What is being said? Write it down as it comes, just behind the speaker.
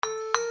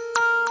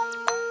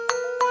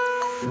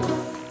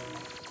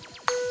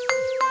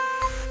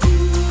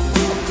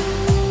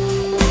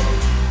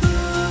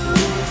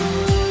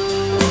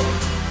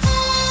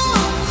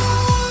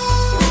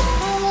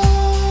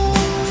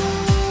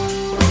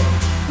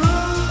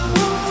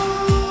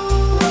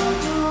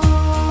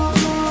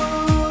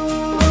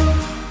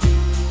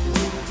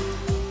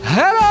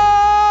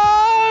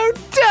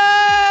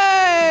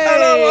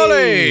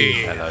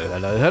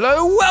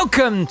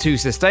Welcome to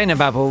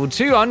Sustainababble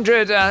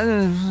 200.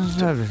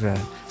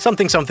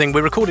 Something.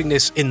 We're recording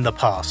this in the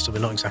past, so we're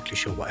not exactly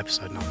sure what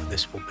episode number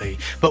this will be.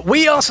 But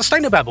we are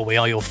Sustainababble. We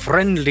are your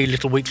friendly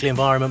little weekly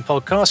environment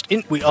podcast.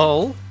 Ain't we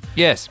all?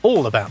 Yes.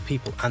 All about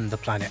people and the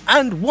planet.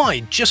 And why?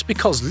 Just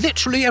because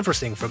literally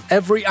everything from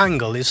every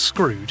angle is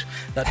screwed,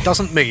 that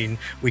doesn't mean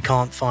we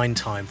can't find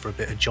time for a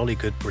bit of jolly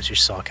good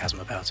British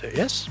sarcasm about it,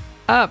 yes?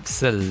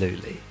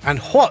 Absolutely. And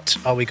what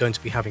are we going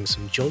to be having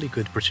some jolly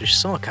good British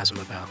sarcasm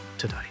about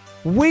today?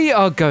 We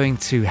are going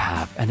to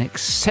have an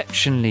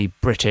exceptionally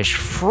British,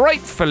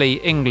 frightfully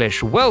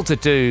English,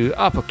 well-to-do,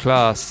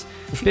 upper-class,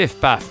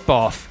 biff-baff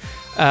boff.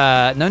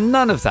 No,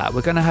 none of that.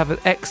 We're going to have an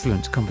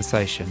excellent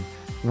conversation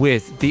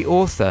with the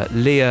author,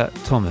 Leah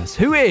Thomas,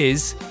 who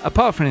is,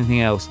 apart from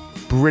anything else,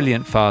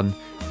 brilliant fun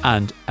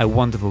and a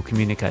wonderful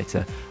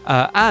communicator,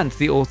 and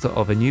the author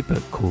of a new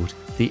book called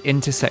The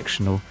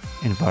Intersectional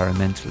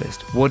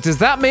Environmentalist. What does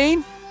that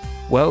mean?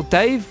 Well,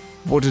 Dave,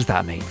 what does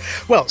that mean?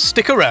 Well,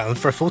 stick around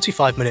for a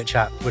 45-minute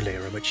chat with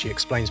Leah in which she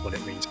explains what it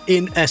means.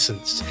 In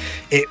essence,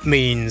 it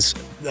means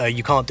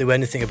you can't do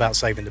anything about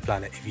saving the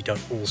planet if you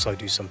don't also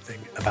do something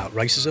about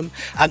racism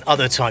and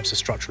other types of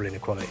structural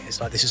inequality.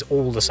 It's like this is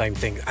all the same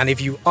thing. And if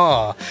you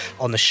are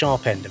on the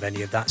sharp end of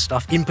any of that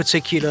stuff, in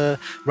particular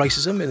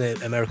racism in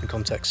the American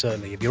context,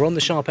 certainly, if you're on the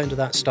sharp end of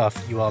that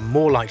stuff, you are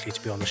more likely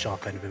to be on the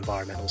sharp end of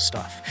environmental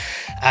stuff.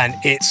 And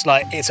it's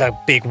a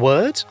big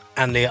word,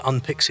 and Leah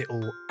unpicks it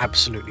all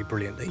absolutely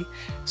brilliantly.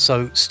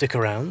 So stick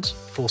around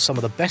for some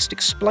of the best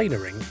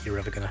explainering you're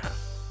ever going to have.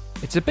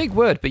 It's a big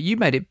word, but you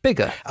made it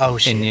bigger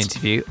in the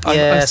interview.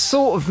 Yes. I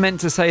sort of meant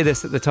to say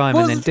this at the time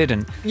and then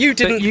didn't. You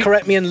didn't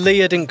correct me and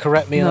Leah didn't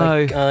correct me.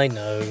 No. I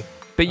know.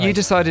 But you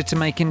decided to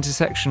make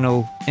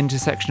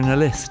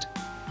intersectionalist.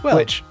 Well,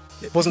 which,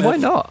 it wasn't why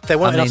not? There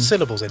weren't enough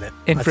syllables in it.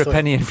 In for a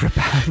penny, in for a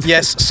pound.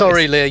 Yes,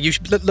 sorry, Leah. You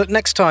should, look,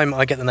 next time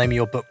I get the name of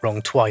your book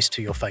wrong twice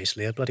to your face,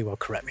 Leah, bloody well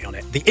correct me on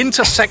it. The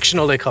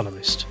Intersectional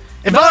Economist.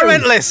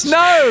 Environmentalist!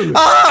 No!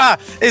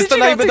 Is the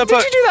name of the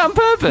book. Did you do that on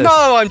purpose?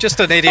 No, I'm just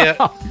an idiot.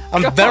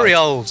 I'm God. very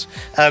old.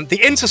 The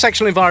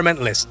Intersectional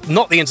Environmentalist,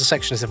 not the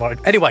Intersectionist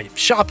Environment. Anyway,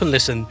 shut up and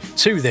listen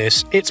to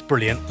this. It's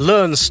brilliant.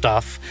 Learn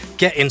stuff.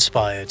 Get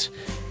inspired.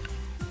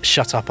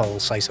 Shut up, I'll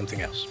say something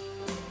else.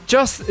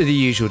 Just the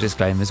usual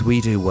disclaimers.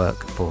 We do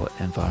work for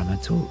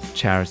environmental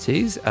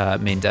charities,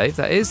 me and Dave,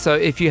 that is. So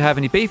if you have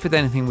any beef with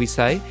anything we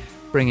say,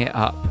 bring it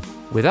up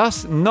with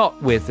us, not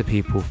with the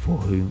people for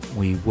whom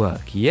we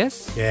work.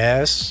 Yes?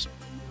 Yes.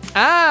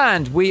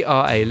 And we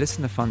are a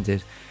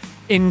listener-funded,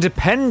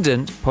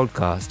 independent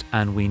podcast,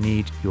 and we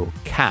need your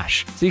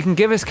cash. So you can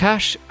give us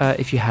cash,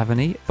 if you have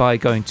any, by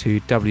going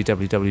to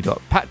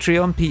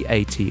www.patreon,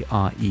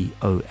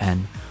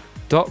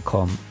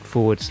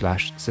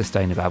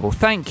 patreon.com/Sustainababble.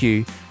 Thank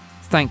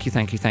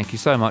you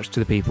so much to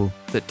the people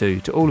that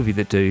do, to all of you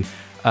that do.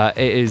 It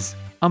is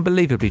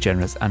unbelievably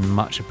generous and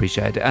much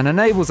appreciated, and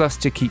enables us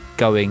to keep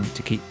going,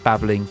 to keep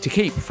babbling, to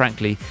keep,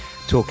 frankly,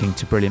 talking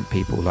to brilliant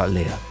people like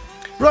Leah.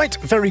 Right,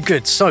 very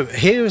good. So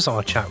here's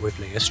our chat with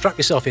Leah. Strap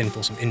yourself in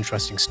for some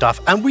interesting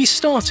stuff. And we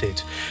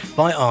started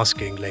by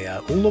asking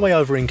Leah, all the way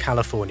over in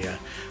California,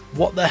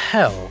 what the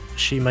hell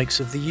she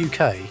makes of the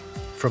UK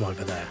from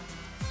over there.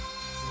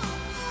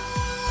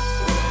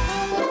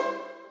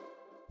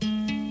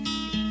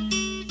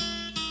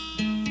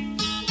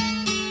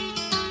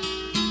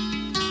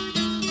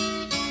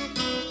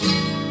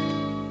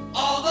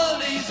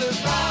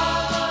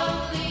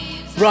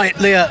 Right,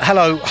 Leah,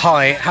 hello,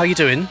 hi, how you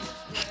doing?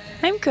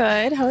 I'm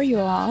good. How are you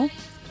all?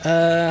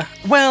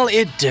 Well,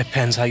 it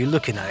depends how you're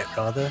looking at it,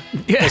 rather,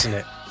 isn't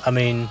it? I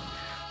mean,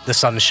 the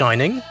sun's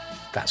shining,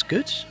 that's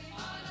good.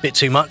 Bit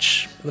too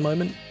much at the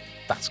moment,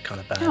 that's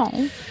kind of bad.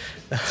 Oh.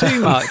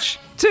 Too much.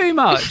 Too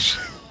much,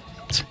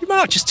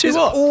 it's too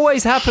hot. It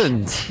always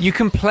happens. You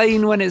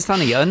complain when it's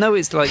sunny. I know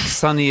it's like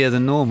sunnier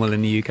than normal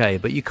in the UK,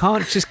 but you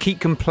can't just keep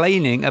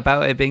complaining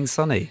about it being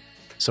sunny.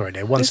 Sorry,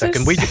 Leah, one This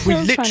second. is We so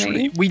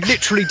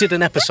literally did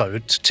an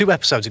episode 2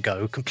 episodes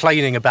ago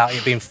complaining about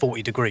it being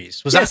 40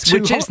 degrees. Was that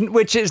too hot?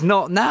 Which is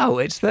not now.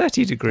 It's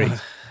 30 degrees.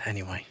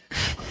 Anyway.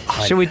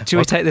 Shall we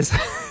take this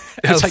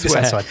Let's take this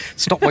elsewhere? outside.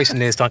 Stop wasting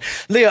Leah's time.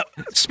 Leah,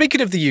 speaking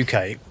of the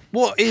UK,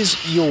 what is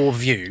your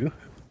view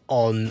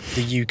on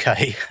the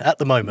UK at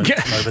the moment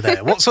from over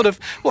there?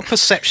 What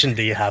perception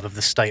do you have of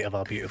the state of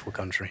our beautiful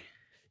country?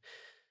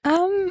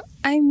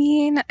 I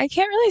mean, I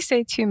can't really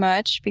say too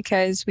much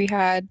because we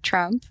had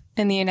Trump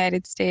in the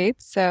United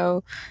States.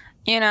 So,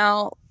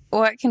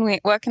 what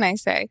can I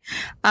say?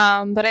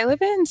 But I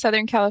live in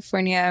Southern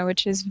California,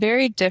 which is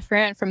very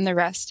different from the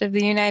rest of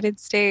the United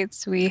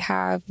States. We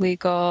have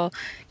legal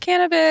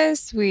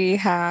cannabis. We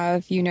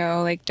have,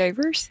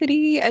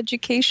 diversity,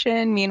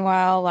 education.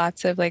 Meanwhile,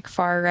 lots of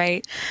far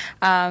right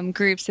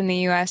groups in the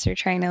U.S. are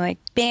trying to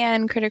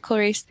ban critical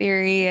race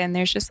theory. And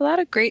there's just a lot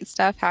of great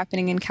stuff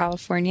happening in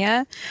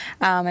California.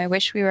 I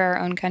wish we were our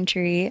own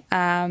country.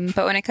 But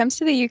when it comes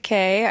to the UK,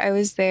 I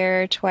was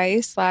there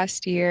twice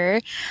last year.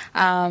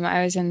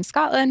 I was in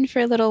Scotland for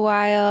a little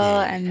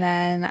while, and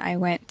then I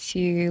went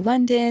to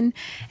London.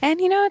 And,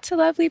 it's a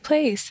lovely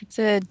place. It's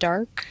a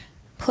dark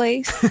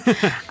place.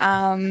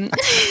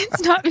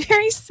 It's not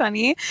very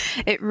sunny.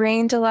 It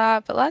rained a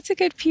lot, but lots of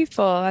good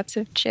people, lots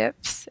of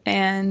chips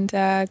and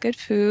good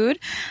food.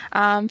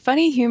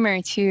 Funny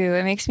humor too.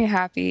 It makes me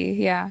happy.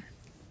 Yeah.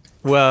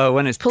 Well,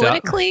 when it's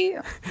politically,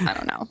 I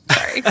don't know.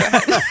 Sorry. Go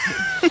ahead.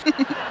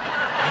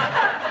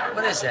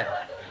 What is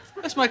that?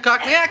 That's my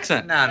Cockney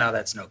accent. No,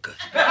 that's no good.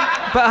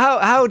 But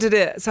how did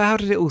it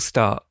all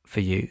start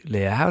for you,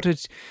 Leah? How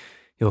did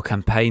your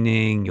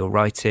campaigning, your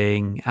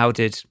writing,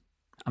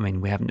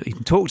 we haven't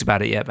even talked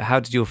about it yet, but how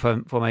did your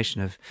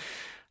formation of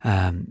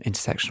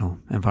intersectional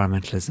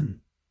environmentalism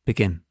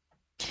begin?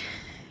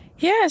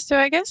 Yeah, so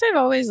I guess I've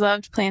always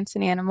loved plants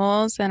and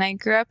animals, and I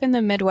grew up in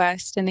the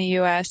Midwest in the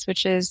U.S.,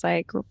 which is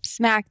like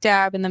smack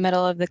dab in the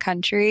middle of the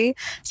country.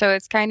 So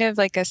it's kind of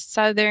like a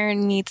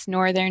southern meets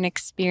northern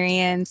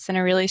experience and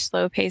a really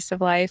slow pace of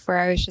life where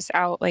I was just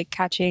out like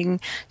catching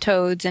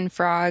toads and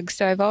frogs.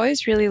 So I've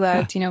always really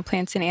loved,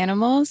 plants and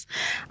animals.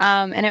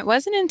 And it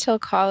wasn't until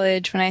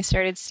college when I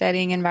started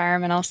studying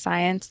environmental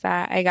science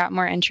that I got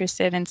more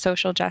interested in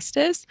social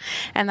justice.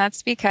 And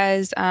that's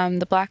because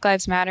the Black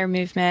Lives Matter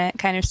movement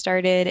kind of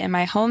started in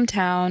my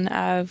hometown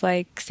of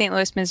like St.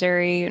 Louis,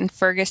 Missouri and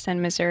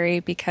Ferguson, Missouri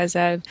because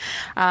of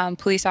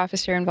police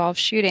officer involved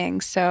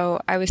shootings.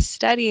 So I was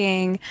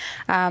studying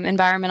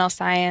environmental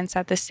science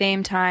at the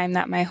same time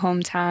that my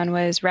hometown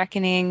was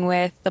reckoning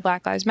with the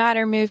Black Lives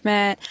Matter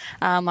movement,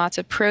 lots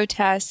of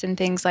protests and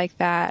things like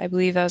that. I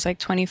believe that was like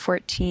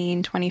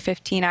 2014,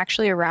 2015,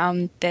 actually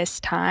around this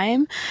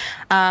time.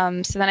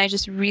 So then I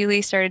just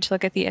really started to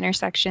look at the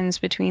intersections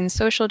between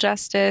social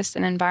justice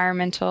and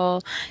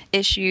environmental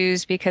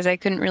issues because I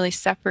couldn't really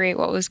separate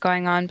what was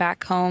going on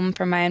back home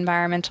from my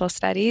environmental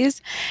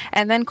studies.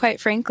 And then,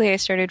 quite frankly, I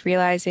started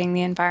realizing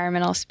the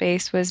environmental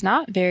space was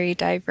not very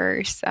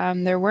diverse.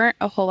 There weren't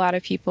a whole lot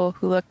of people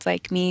who looked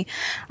like me.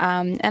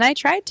 And I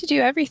tried to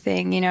do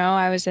everything.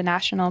 I was a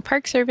National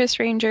Park Service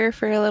ranger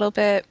for a little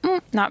bit.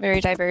 Not very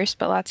diverse,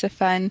 but lots of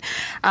fun.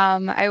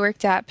 I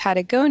worked at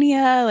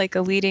Patagonia, like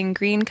a leading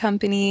green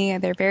company.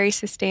 They're very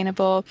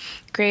sustainable,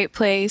 great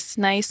place,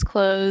 nice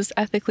clothes,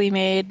 ethically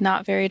made,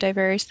 not very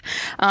diverse.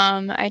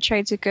 I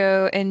tried to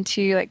go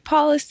into like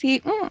policy,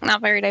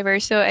 not very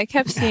diverse. So I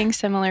kept seeing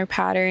similar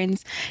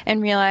patterns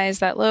and realized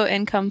that low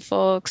income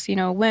folks,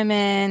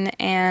 women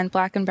and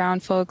Black and brown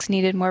folks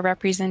needed more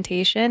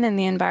representation in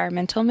the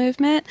environmental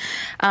movement.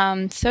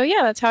 So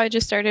yeah, that's how I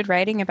just started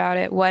writing about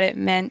it, what it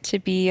meant to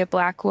be a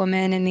Black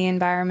woman in the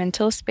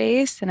environmental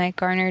space. And I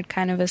garnered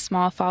kind of a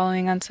small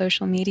following on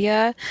social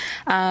media.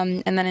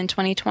 And then in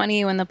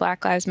 2020, when the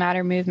Black Lives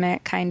Matter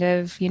movement kind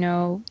of,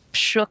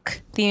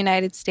 shook the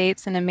United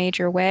States in a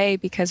major way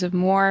because of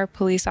more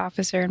police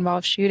officer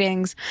involved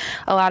shootings,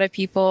 a lot of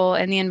people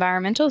in the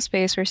environmental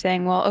space were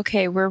saying, well,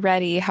 okay, we're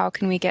ready. How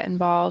can we get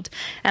involved?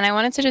 And I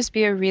wanted to just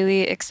be a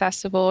really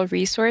accessible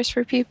resource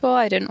for people.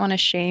 I didn't want to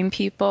shame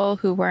people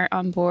who weren't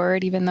on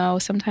board, even though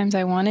sometimes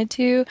I wanted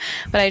to,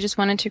 but I just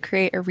wanted to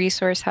create a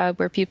resource hub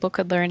where people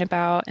could learn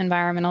about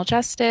environmental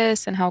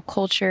justice and how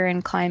culture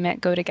and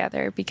climate go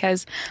together,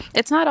 because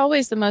it's not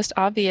always the most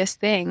obvious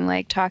thing,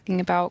 like talking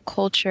about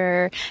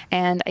culture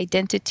and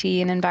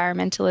identity and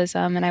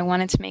environmentalism, and I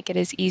wanted to make it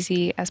as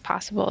easy as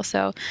possible.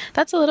 So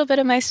that's a little bit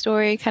of my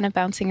story, kind of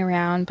bouncing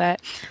around,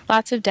 but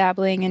lots of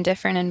dabbling in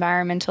different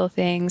environmental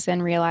things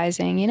and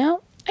realizing,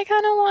 I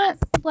kind of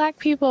want Black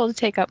people to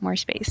take up more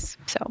space.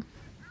 So,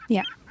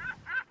 yeah.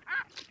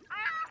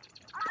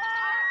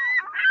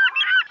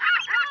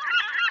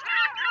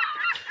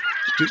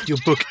 Your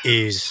book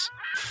is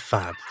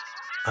fab,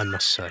 I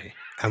must say,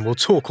 and we'll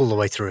talk all the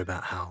way through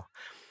about how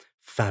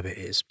fab it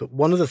is. But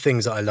one of the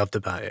things that I loved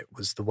about it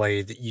was the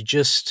way that you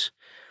just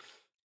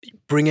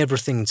bring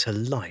everything to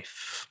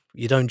life.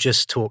 You don't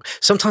just talk.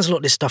 Sometimes a lot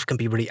of this stuff can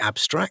be really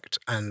abstract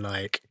and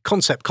like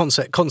concept,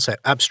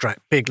 abstract,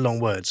 big, long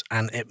words,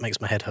 and it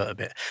makes my head hurt a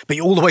bit. But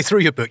all the way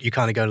through your book, you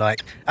kind of go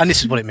like, and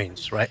this is what it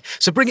means, right?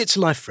 So bring it to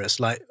life for us,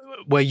 like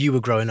where you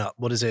were growing up.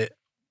 What does it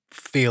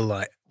feel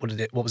like?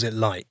 What was it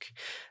like?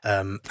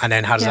 And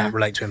then how does that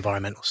relate to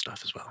environmental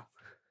stuff as well?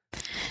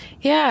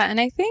 Yeah, and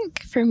I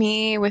think for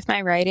me, with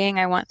my writing,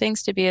 I want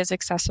things to be as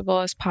accessible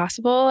as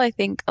possible. I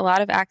think a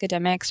lot of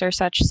academics are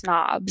such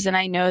snobs, and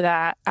I know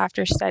that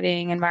after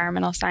studying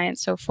environmental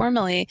science so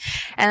formally.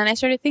 And then I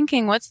started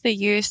thinking, what's the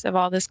use of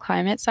all this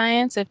climate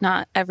science if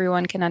not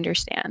everyone can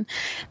understand?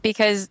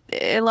 Because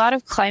a lot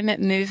of climate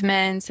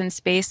movements and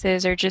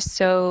spaces are just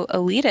so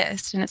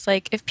elitist. And it's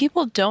like, if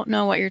people don't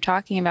know what you're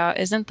talking about,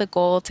 isn't the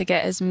goal to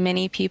get as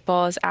many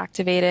people as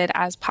activated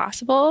as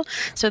possible?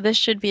 So this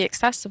should be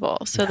accessible.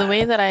 So the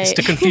way that It's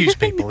to confuse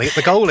people.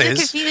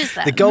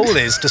 The goal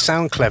is to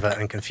sound clever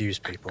and confuse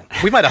people.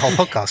 We made a whole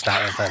podcast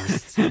out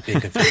of being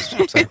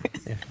confused. So,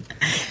 yeah.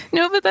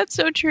 No, but that's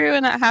so true.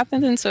 And that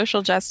happens in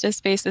social justice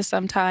spaces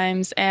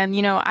sometimes. And,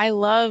 I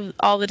love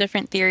all the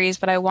different theories,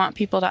 but I want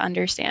people to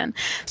understand.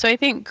 So I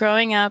think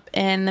growing up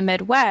in the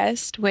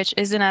Midwest, which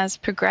isn't as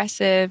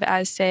progressive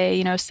as,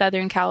 say,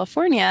 Southern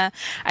California,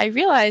 I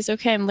realized,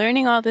 okay, I'm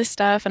learning all this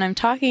stuff and I'm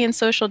talking in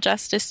social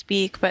justice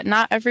speak, but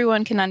not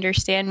everyone can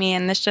understand me.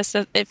 And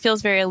it it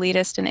feels very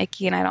elitist and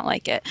icky, and I don't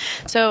like it.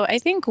 So I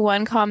think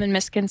one common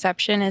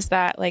misconception is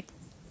that like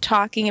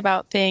talking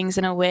about things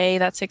in a way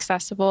that's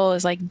accessible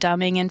is like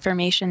dumbing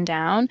information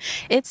down.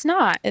 It's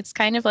not. It's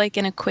kind of like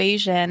an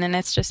equation, and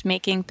it's just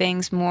making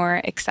things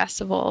more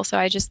accessible. So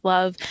I just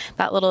love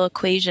that little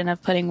equation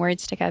of putting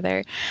words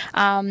together.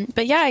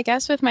 But yeah, I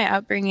guess with my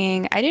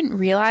upbringing, I didn't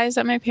realize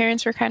that my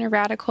parents were kind of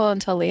radical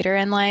until later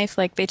in life.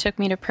 Like they took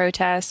me to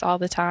protests all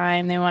the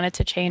time. They wanted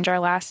to change our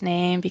last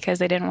name because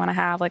they didn't want to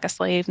have like a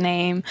slave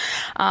name.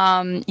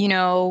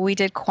 We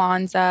did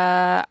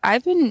Kwanzaa.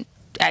 I've been,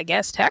 I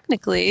guess,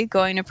 technically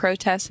going to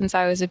protest since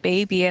I was a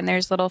baby, and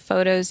there's little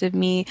photos of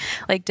me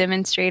like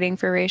demonstrating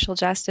for racial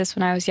justice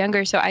when I was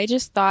younger. So I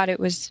just thought it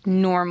was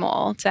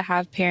normal to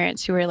have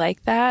parents who were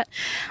like that.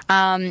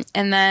 And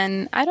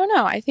then I don't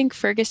know, I think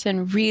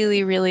Ferguson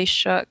really, really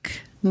shook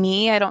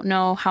me. I don't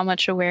know how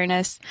much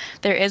awareness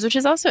there is, which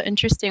is also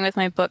interesting with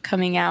my book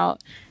coming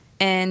out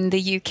in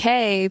the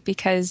UK,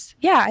 because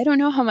I don't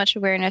know how much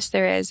awareness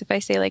there is if I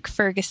say like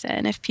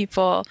Ferguson, if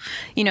people,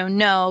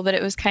 know, but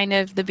it was kind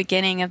of the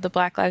beginning of the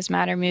Black Lives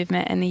Matter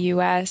movement in the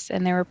US,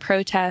 and there were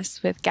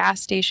protests with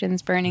gas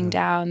stations burning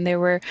down. There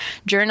were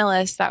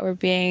journalists that were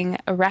being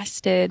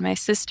arrested. My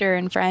sister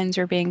and friends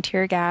were being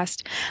tear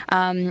gassed.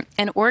 And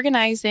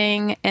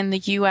organizing in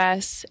the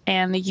US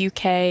and the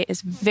UK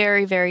is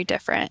very, very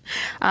different.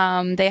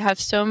 They have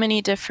so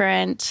many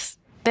different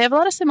They have a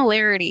lot of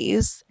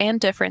similarities and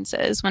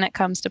differences when it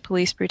comes to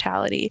police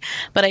brutality.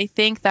 But I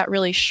think that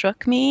really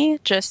shook me,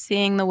 just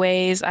seeing the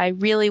ways I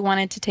really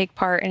wanted to take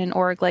part in an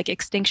org like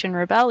Extinction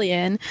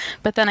Rebellion.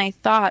 But then I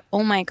thought,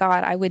 oh my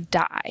God, I would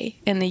die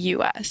in the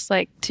US.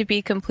 Like, to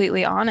be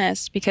completely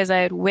honest, because I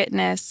had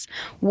witnessed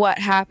what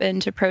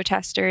happened to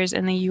protesters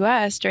in the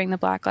US during the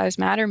Black Lives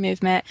Matter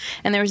movement.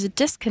 And there was a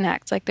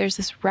disconnect. Like, there's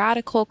this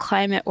radical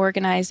climate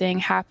organizing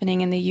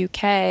happening in the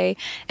UK.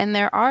 And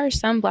there are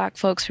some Black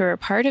folks who are a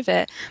part of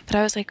it. But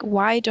I was like,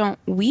 why don't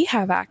we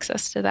have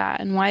access to that?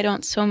 And why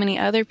don't so many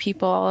other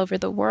people all over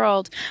the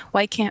world,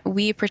 why can't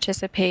we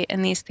participate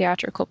in these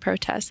theatrical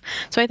protests?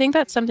 So I think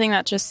that's something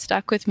that just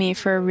stuck with me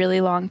for a really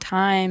long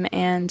time.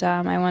 And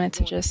I wanted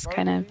to just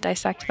kind of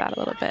dissect that a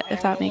little bit,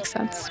 if that makes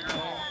sense.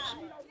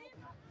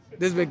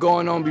 This has been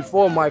going on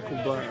before Michael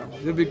Brown.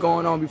 This has been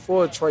going on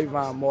before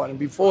Trayvon Martin,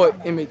 before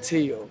Emmett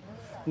Till.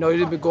 This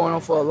has been going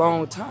on for a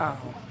long time.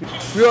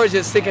 We are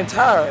just sick and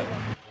tired.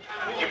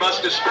 You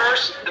must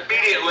disperse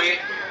immediately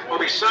or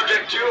be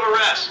subject to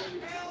arrest.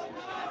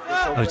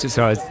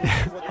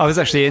 I was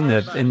actually in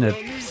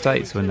the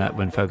States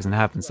when Ferguson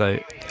happened. So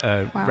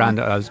I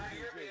was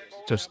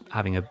just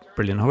having a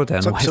brilliant holiday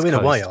on the West So in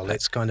Coast. a way,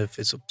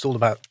 it's all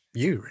about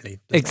you, really.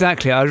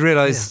 Exactly. I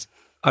realised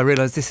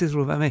this is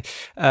all about me.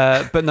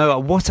 But no,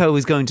 what I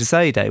was going to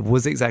say, Dave,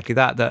 was exactly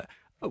that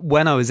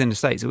when I was in the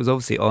States, it was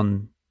obviously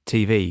on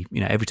TV.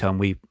 Every time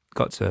we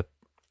got to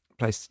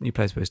new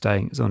place we were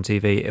staying, it was on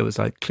TV. It was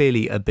like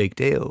clearly a big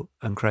deal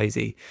and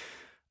crazy.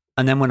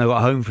 And then when I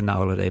got home from that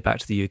holiday back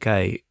to the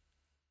UK,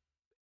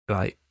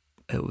 like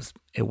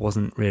it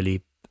wasn't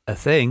really a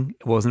thing.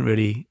 It wasn't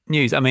really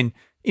news. I mean,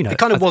 it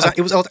kind of was.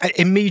 It was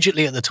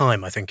immediately at the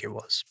time, I think it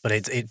was, but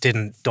it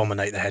didn't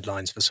dominate the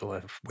headlines for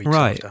sort of weeks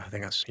after. I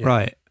think that's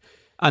right.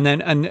 And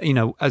then,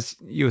 as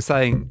you were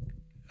saying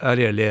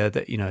earlier, Leah,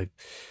 that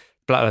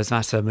Black Lives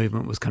Matter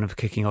movement was kind of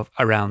kicking off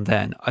around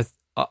then.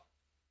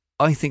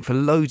 I think for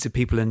loads of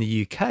people in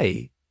the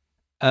UK,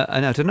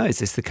 and I don't know, is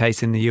this the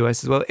case in the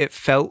US as well? It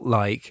felt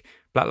like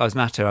Black Lives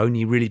Matter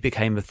only really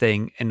became a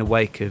thing in the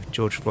wake of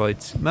George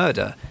Floyd's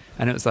murder.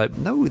 And it was like,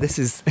 no, this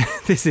is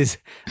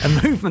a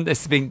movement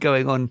that's been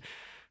going on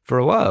for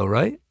a while,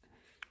 right?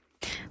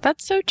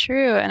 That's so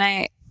true.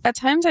 And at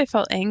times I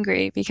felt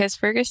angry because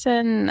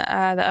Ferguson, the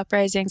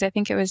uprisings, I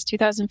think it was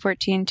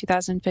 2014,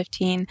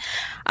 2015.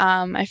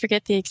 I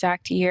forget the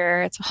exact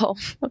year. It's all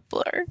a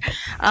blur.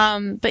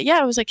 But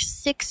yeah, it was like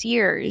 6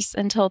 years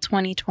until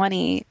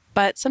 2020.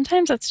 But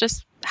sometimes that's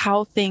just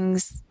how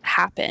things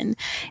happen.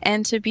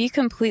 And to be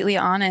completely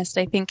honest,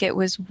 I think it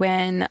was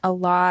when a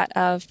lot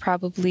of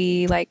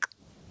probably like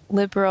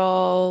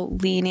liberal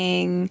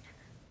leaning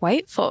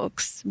white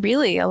folks,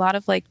 really a lot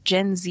of like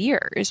Gen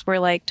Zers were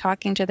like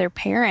talking to their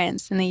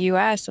parents in the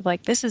US of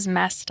like, this is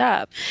messed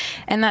up.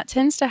 And that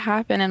tends to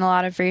happen in a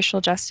lot of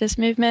racial justice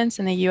movements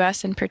in the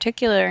US in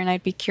particular. And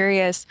I'd be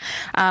curious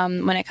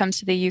when it comes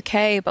to the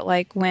UK, but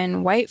like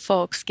when white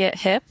folks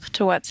get hip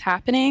to what's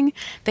happening,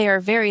 they are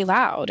very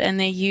loud and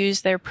they use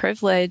their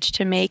privilege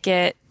to make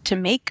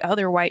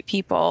other white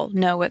people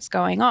know what's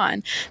going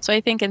on. So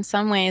I think in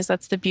some ways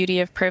that's the beauty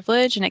of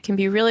privilege, and it can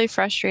be really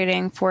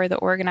frustrating for the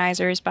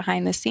organizers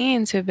behind the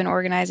scenes who have been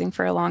organizing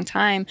for a long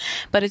time,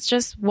 but it's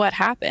just what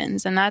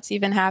happens. And that's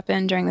even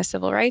happened during the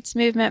civil rights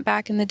movement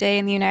back in the day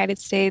in the United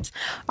States.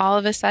 All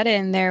of a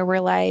sudden there were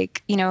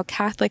like,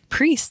 Catholic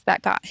priests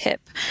that got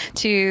hip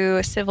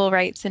to civil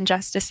rights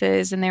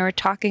injustices, and they were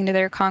talking to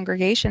their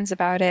congregations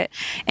about it.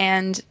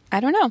 And I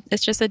don't know,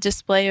 it's just a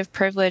display of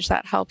privilege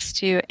that helps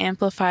to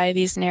amplify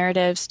these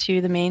narratives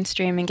to the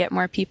mainstream and get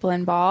more people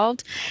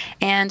involved.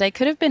 And I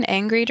could have been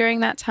angry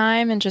during that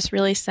time and just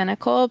really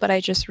cynical, but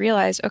I just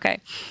realized, okay,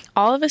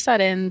 all of a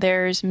sudden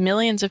there's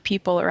millions of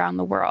people around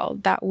the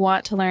world that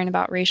want to learn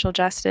about racial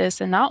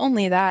justice, and not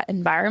only that,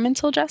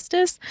 environmental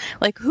justice.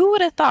 Like, who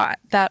would have thought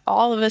that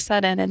all of a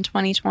sudden in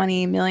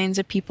 2020 millions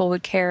of people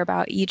would care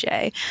about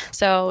EJ?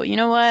 So you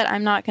know what,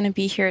 I'm not going to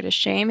be here to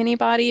shame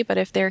anybody, but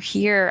if they're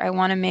here, I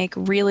want to make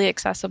really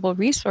accessible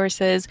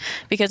resources,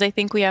 because I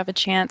think we have a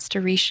chance to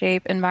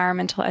reshape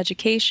environmental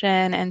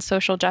education and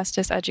social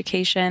justice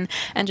education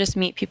and just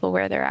meet people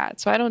where they're at.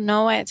 So I don't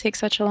know why it takes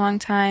such a long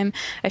time.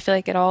 I feel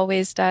like it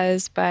always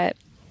does, but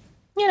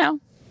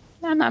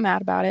I'm not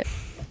mad about it.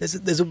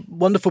 There's a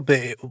wonderful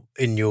bit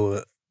in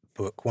your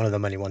book, one of the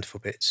many wonderful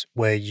bits,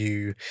 where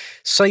you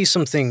say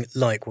something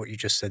like what you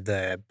just said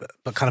there,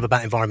 but kind of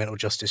about environmental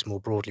justice more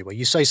broadly, where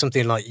you say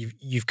something like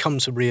you've come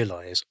to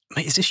realise,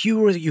 mate, is this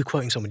you or are you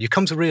quoting someone? You've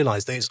come to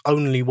realise that it's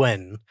only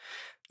when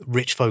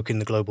rich folk in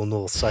the global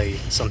north say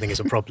something is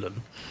a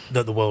problem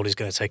that the world is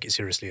going to take it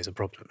seriously as a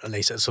problem, at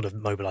least it's sort of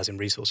mobilising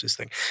resources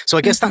thing. So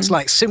I guess that's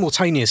like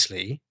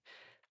simultaneously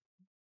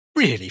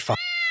really fucking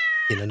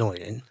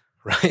annoying,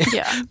 right?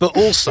 Yeah. But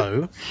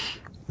also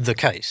the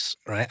case,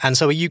 right? And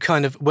so are you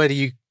kind of, where do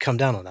you come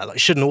down on that? Like, it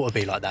shouldn't ought to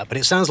be like that, but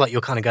it sounds like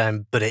you're kind of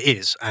going, but it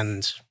is,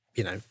 and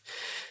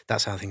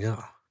that's how things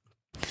are.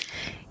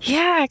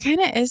 Yeah, it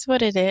kind of is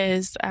what it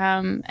is.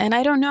 And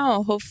I don't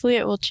know, hopefully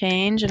it will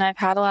change. And I've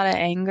had a lot of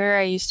anger.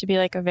 I used to be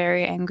like a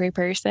very angry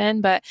person,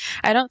 but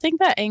I don't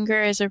think that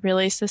anger is a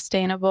really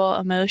sustainable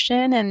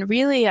emotion. And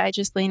really, I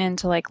just lean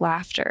into like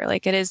laughter.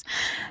 Like, it is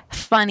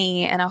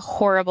funny in a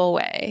horrible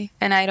way.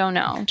 And I don't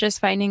know, just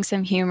finding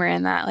some humor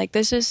in that. Like,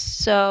 this is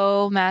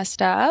so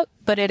messed up,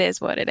 but it is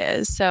what it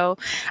is. So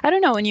I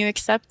don't know, when you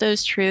accept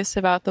those truths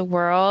about the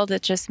world,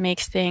 it just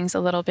makes things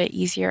a little bit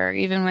easier,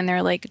 even when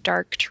they're like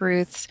dark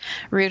truths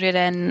rooted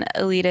in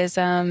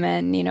elitism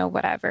and,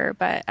 whatever.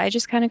 But I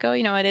just kind of go,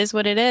 it is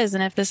what it is.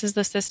 And if this is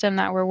the system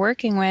that we're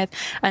working with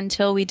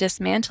until we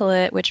dismantle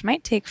it, which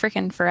might take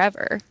freaking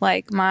forever.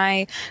 Like,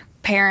 my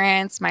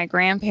parents, my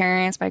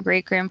grandparents, my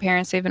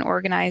great-grandparents, they've been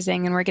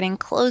organizing, and we're getting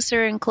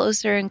closer and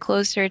closer and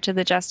closer to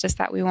the justice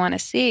that we want to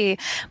see.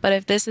 But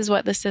if this is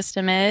what the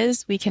system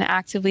is, we can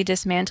actively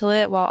dismantle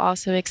it while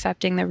also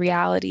accepting the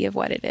reality of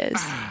what it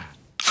is.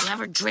 You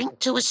ever drink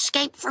to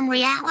escape from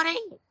reality?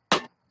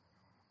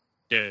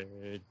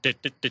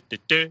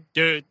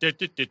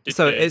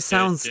 So it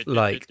sounds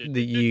like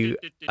that you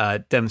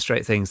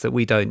demonstrate things that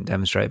we don't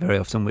demonstrate very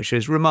often, which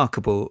is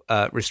remarkable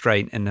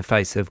restraint in the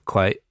face of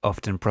quite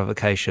often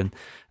provocation,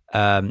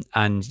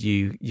 and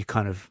you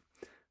kind of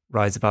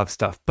rise above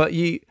stuff. But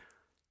you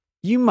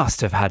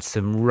must have had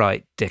some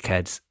right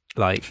dickheads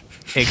like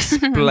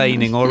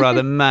explaining, or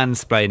rather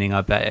mansplaining,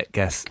 I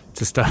guess,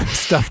 to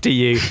stuff to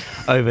you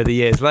over the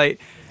years.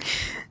 Like,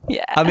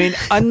 yeah. I mean,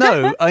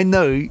 I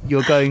know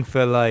you're going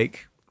for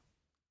like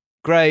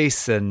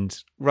grace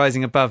and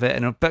rising above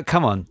it, but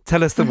come on,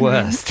 tell us the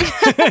worst.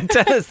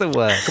 Tell us the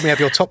worst. Can we have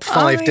your top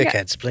 5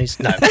 dickheads, please?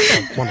 No,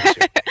 1 or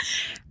 2.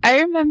 I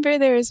remember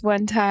there was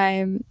one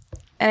time,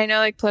 and I know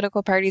like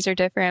political parties are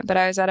different, but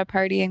I was at a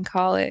party in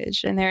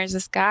college, and there was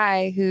this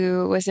guy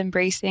who was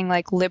embracing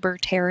like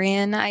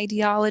libertarian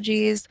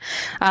ideologies,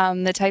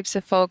 the types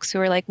of folks who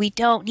are like, we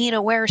don't need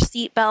to wear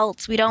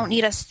seatbelts, we don't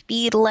need a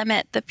speed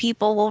limit, the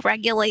people will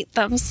regulate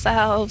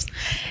themselves.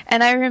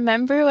 And I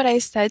remember what I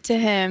said to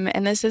him,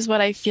 and this is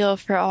what I feel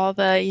for all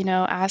the,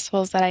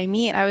 assholes that I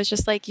meet. I was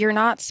just like, you're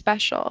not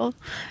special.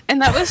 And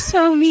that was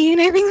so mean.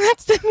 I think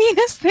that's the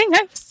meanest thing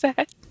I've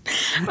said.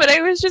 But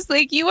I was just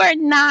like, you are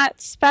not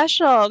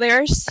special.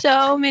 There are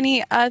so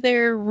many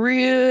other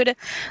rude,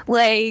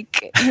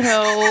 like,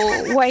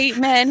 white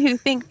men who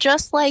think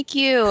just like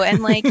you.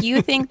 And like,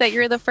 you think that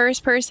you're the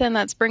first person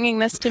that's bringing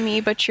this to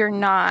me, but you're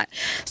not.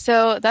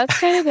 So that's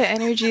kind of the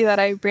energy that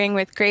I bring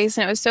with Grace.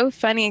 And it was so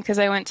funny because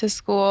I went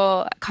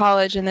to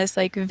college in this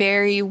like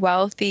very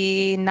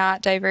wealthy,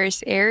 not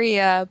diverse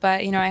area.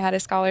 But, I had a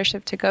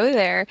scholarship to go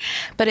there.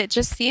 But it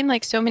just seemed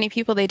like so many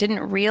people, they didn't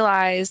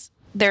realize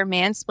their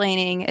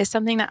mansplaining is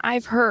something that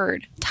I've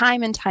heard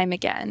time and time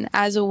again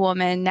as a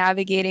woman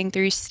navigating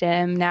through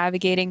STEM,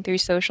 navigating through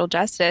social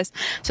justice.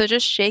 So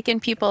just shaking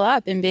people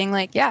up and being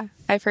like, yeah,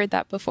 I've heard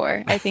that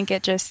before. I think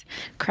it just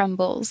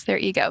crumbles their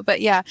ego.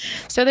 But yeah,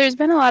 so there's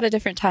been a lot of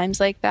different times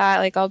like that.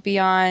 Like, I'll be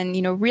on,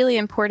 really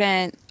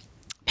important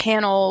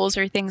panels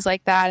or things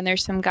like that, and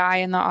there's some guy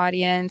in the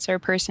audience or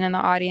person in the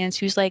audience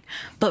who's like,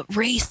 but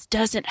race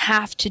doesn't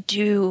have to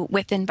do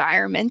with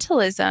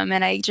environmentalism.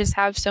 And I just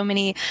have so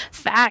many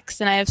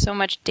facts and I have so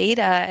much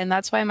data, and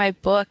that's why my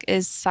book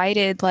is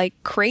cited like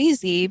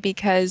crazy,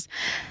 because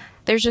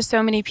there's just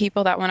so many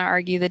people that want to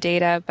argue the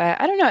data. But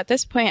I don't know, at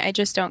this point I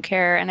just don't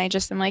care, and I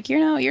just am like,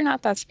 you're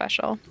not that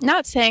special.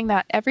 Not saying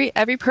that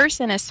every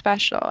person is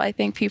special. I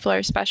think people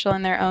are special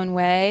in their own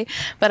way,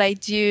 but I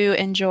do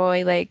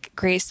enjoy like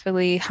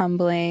gracefully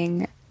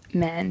humbling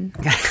men.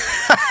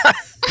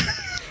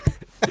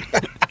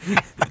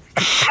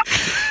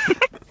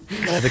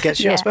 Whatever gets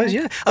you, I suppose.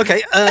 Yeah.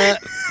 Okay.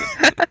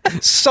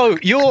 So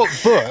your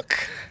book,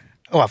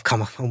 Oh, I've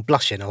come up. I'm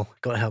blushing. Oh,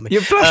 got to help me.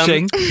 You're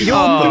blushing? Your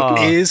book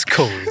is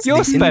called...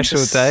 You're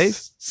special, Dave.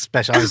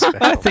 Special. I'm special.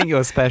 I think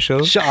you're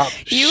special. Shut up.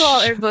 You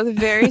all are both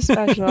very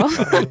special.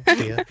 Oh,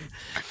 dear.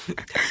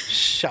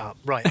 Shut up.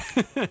 Right.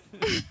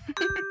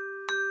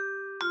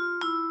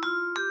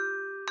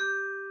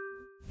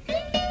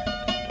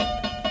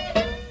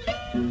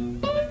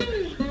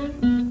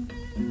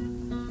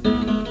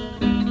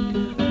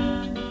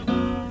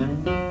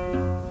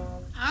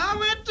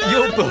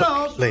 Your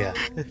book, Leah,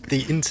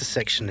 The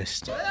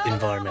Intersectionist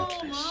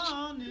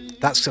Environmentalist.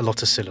 That's a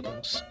lot of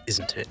syllables,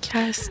 isn't it?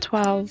 Yes,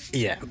 12.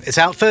 Yeah. It's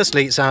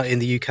out in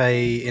the UK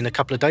in a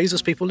couple of days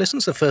as people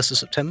listen, so the 1st of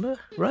September,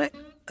 right?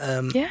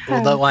 Yeah.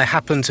 Although I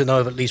happen to know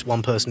of at least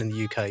one person in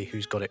the UK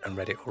who's got it and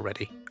read it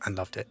already and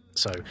loved it.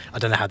 So I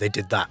don't know how they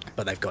did that,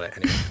 but they've got it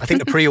anyway. I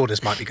think the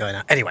pre-orders might be going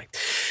out. Anyway,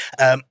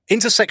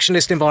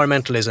 intersectionist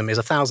environmentalism is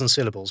 1,000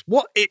 syllables.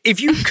 What if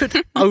you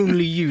could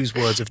only use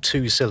words of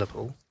 2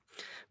 syllable,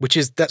 which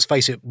is, let's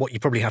face it, what you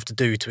probably have to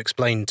do to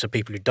explain to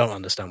people who don't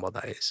understand what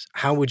that is.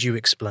 How would you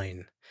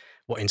explain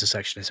what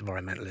intersectionist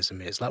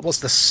environmentalism is? Like, what's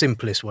the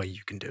simplest way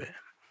you can do it?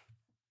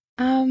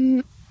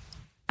 I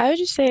would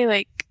just say,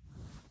 like,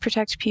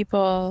 protect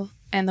people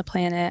and the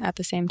planet at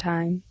the same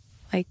time.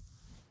 Like,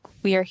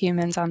 we are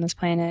humans on this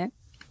planet.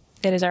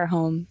 It is our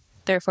home.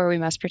 Therefore, we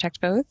must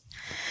protect both.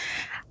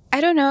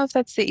 I don't know if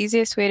that's the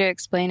easiest way to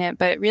explain it,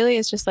 but it really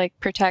is just like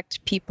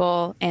protect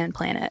people and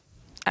planet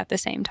at the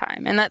same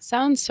time. And that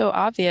sounds so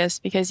obvious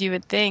because you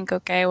would think,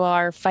 okay, well,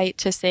 our fight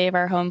to save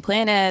our home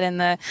planet and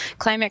the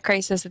climate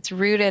crisis, it's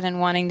rooted in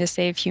wanting to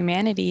save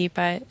humanity,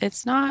 but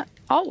it's not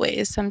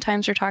always.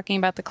 Sometimes we're talking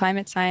about the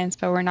climate science,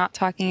 but we're not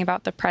talking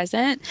about the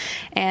present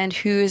and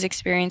who is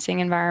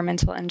experiencing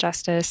environmental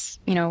injustice,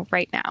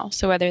 right now.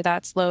 So whether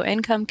that's low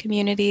income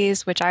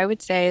communities, which I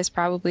would say is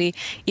probably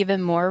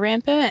even more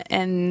rampant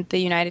in the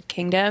United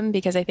Kingdom,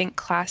 because I think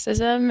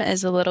classism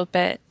is a little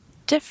bit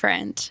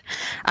different.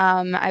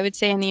 I would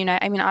say in the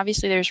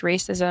obviously there's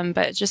racism,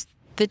 but just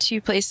the two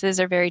places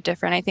are very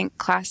different. I think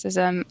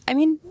classism,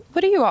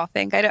 what do you all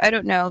think? I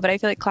don't know, but I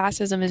feel like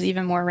classism is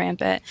even more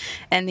rampant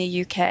in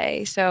the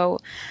UK. So,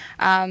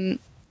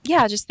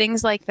 just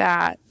things like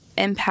that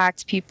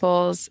impact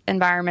people's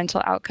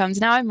environmental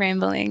outcomes. Now I'm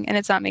rambling and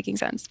it's not making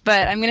sense,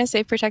 but I'm going to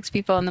say protect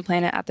people and the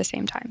planet at the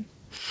same time.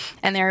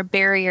 And there are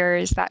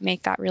barriers that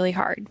make that really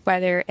hard,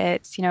 whether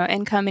it's,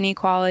 income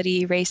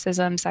inequality,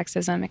 racism,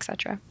 sexism,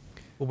 etc.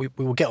 Well,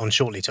 we will get on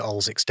shortly to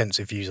Ol's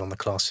extensive views on the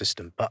class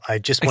system, but I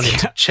just wanted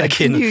to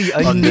check in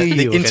on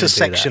the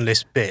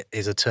intersectionalist bit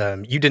is a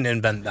term. You didn't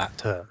invent that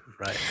term,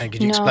 right? And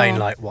could you explain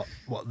what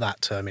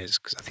that term is?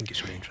 Because I think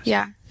it's really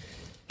interesting.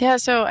 Yeah,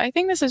 so I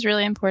think this is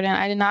really important.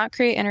 I did not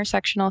create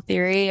intersectional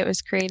theory. It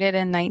was created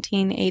in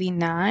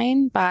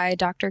 1989 by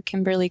Dr.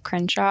 Kimberly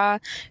Crenshaw,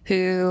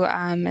 who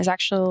is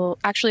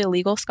actually a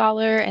legal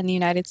scholar in the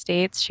United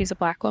States. She's a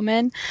Black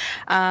woman.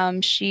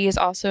 She is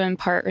also in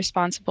part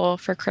responsible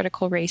for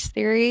critical race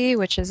theory,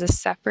 which is a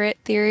separate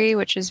theory,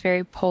 which is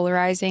very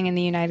polarizing in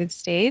the United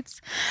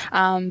States.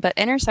 But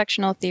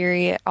intersectional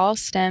theory, it all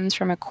stems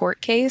from a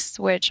court case,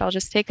 which I'll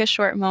just take a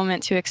short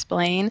moment to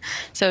explain.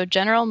 So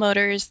General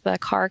Motors, the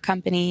car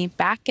company,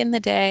 back in the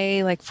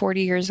day, like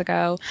 40 years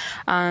ago,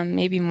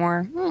 maybe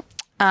more.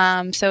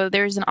 So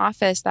there's an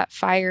office that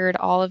fired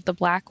all of the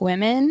Black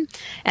women,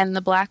 and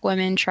the Black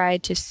women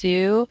tried to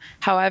sue.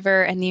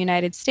 However, in the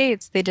United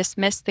States, they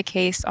dismissed the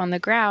case on the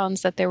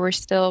grounds that there were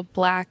still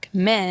Black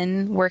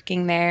men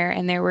working there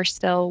and there were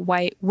still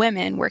white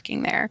women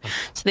working there.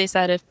 So they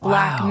said, if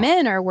Black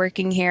men are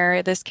working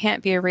here, this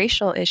can't be a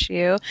racial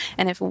issue.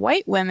 And if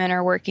white women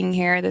are working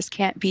here, this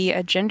can't be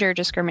a gender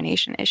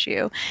discrimination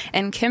issue.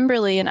 And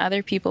Kimberly and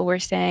other people were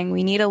saying,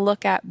 we need to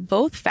look at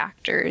both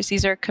factors.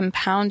 These are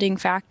compounding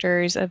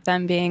factors of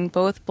them being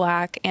both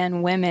Black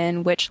and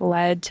women, which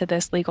led to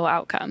this legal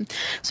outcome.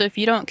 So if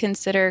you don't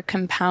consider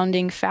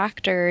compounding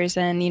factors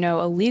in,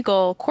 a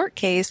legal court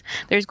case,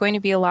 there's going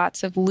to be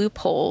lots of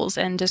loopholes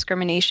and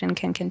discrimination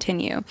can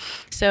continue.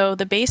 So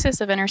the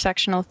basis of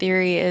intersectional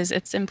theory is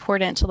it's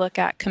important to look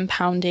at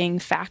compounding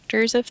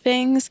factors of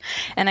things.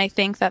 And I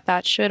think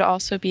that should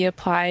also be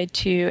applied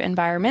to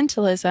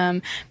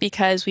environmentalism,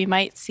 because we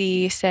might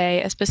see,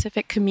 say, a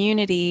specific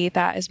community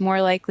that is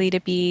more likely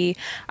to be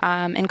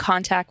in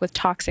contact with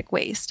toxic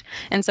waste.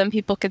 And some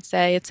people could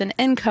say it's an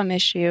income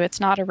issue,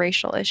 it's not a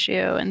racial issue,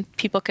 and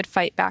people could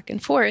fight back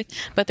and forth,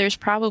 but there's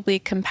probably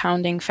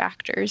compounding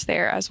factors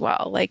there as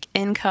well. Like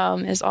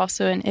income is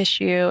also an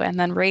issue, and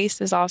then race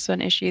is also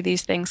an issue.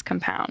 These things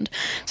compound.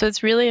 So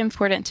it's really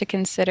important to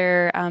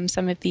consider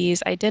some of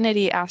these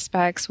identity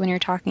aspects when you're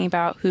talking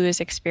about who is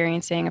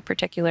experiencing a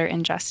particular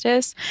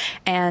injustice.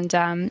 And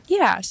so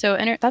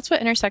that's what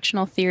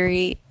intersectional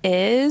theory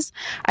is.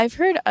 I've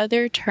heard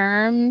other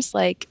terms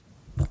like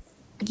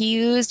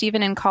used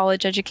even in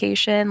college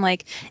education,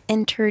 like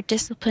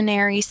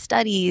interdisciplinary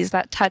studies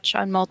that touch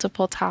on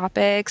multiple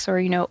topics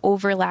or,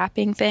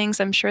 overlapping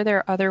things. I'm sure there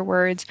are other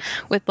words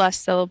with less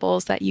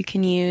syllables that you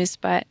can use,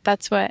 but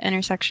that's what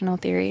intersectional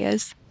theory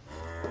is.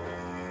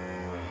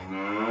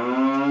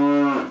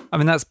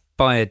 That's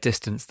by a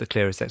distance the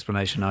clearest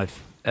explanation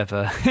I've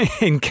ever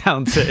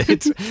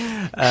encountered,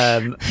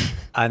 and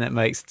it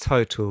makes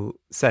total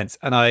sense.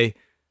 And I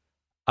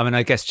mean,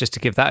 I guess just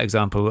to give that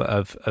example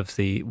of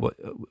the, what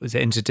was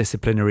it,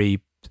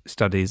 interdisciplinary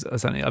studies or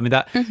something. I mean,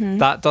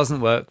 that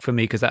doesn't work for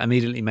me, because that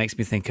immediately makes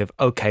me think of,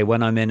 okay,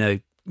 when I'm in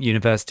a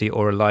university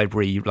or a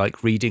library,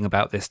 like reading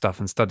about this stuff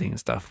and studying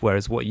stuff,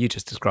 whereas what you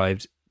just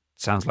described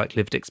sounds like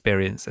lived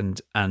experience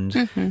and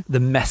the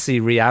messy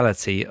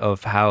reality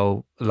of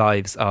how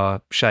lives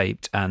are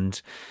shaped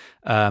and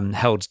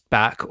held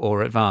back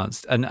or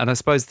advanced. And I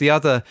suppose the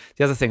other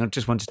thing I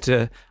just wanted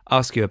to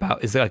ask you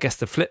about is, I guess,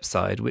 the flip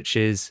side, which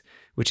is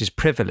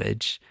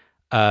privilege.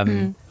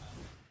 Because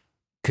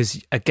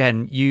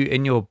again, you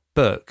in your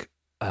book,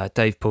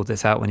 Dave pulled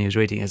this out when he was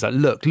reading. It's like,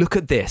 look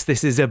at this.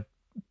 This is a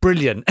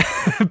brilliant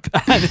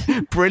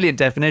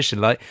definition.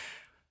 Like,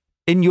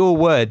 in your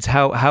words,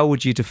 how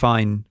would you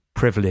define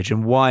privilege,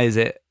 and why is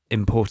it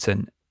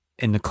important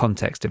in the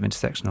context of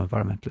intersectional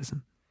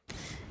environmentalism?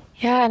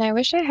 Yeah, and I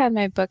wish I had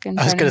my book in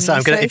front of me. I was going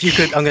to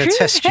say, I'm going to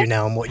test you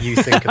now on what you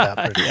think about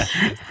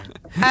privilege.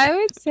 I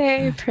would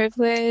say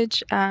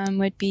privilege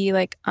would be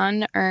like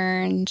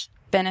unearned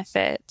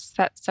benefits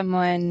that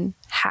someone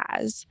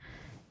has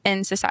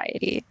in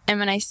society. And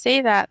when I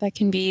say that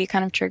can be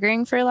kind of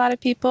triggering for a lot of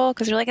people,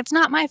 because they're like, it's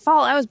not my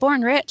fault, I was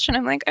born rich. And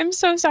I'm like, I'm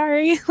so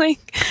sorry.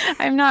 Like,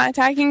 I'm not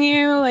attacking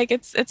you. Like,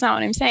 it's not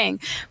what I'm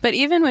saying. But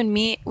even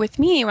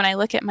when I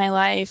look at my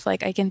life,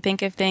 like, I can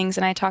think of things,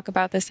 and I talk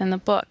about this in the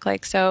book.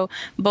 Like, so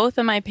both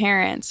of my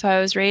parents, so I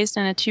was raised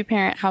in a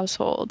 2-parent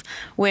household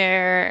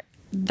where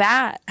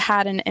that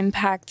had an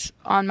impact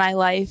on my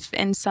life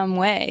in some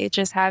way,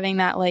 just having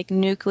that like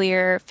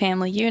nuclear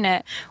family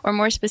unit, or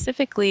more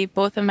specifically,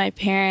 both of my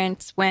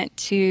parents went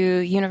to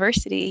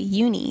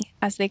uni,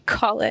 as they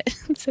call it.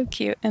 It's so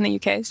cute in the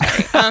UK.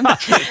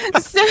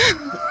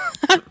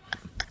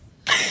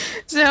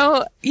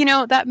 So,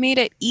 that made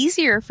it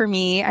easier for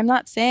me. I'm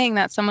not saying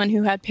that someone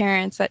who had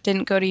parents that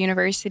didn't go to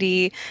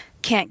university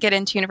can't get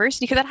into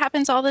university, because that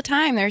happens all the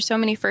time. There's so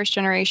many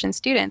first-generation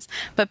students.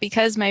 But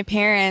because my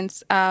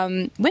parents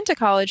went to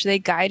college, they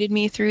guided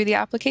me through the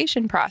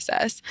application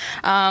process.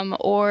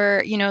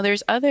 Or,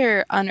 there's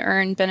other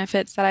unearned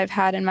benefits that I've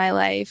had in my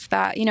life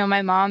that,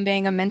 my mom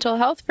being a mental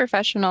health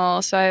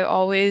professional. So I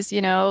always,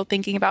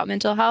 thinking about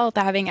mental health,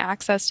 having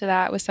access to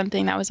that was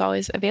something that was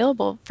always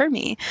available for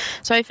me.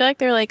 So I feel like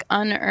they're like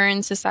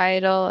unearned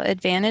societal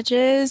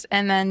advantages.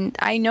 And then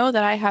I know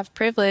that I have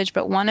privilege,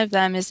 but one of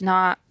them is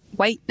not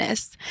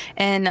whiteness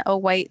in a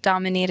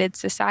white-dominated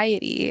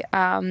society.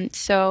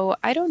 So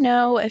I don't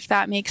know if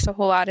that makes a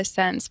whole lot of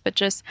sense, but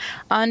just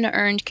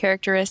unearned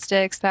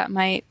characteristics that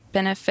might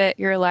benefit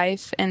your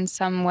life in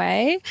some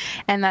way.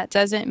 And that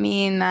doesn't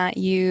mean that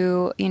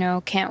you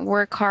can't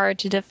work hard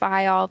to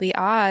defy all the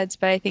odds,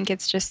 but I think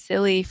it's just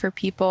silly for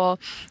people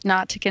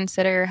not to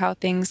consider how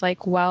things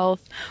like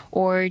wealth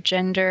or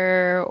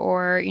gender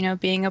or,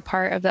 being a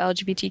part of the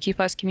LGBTQ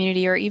plus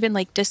community, or even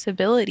like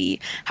disability,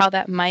 how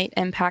that might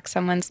impact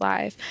someone's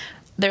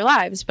their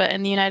lives. But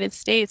in the United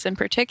States in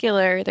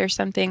particular, there's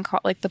something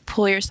called like the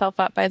pull yourself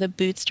up by the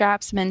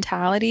bootstraps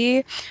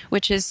mentality,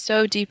 which is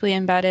so deeply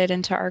embedded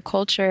into our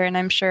culture, and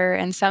I'm sure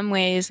in some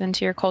ways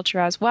into your culture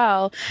as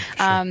well.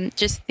 Sure.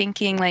 Just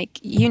thinking like,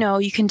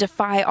 you can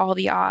defy all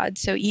the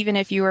odds. So even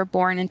if you were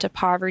born into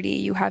poverty,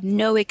 you have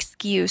no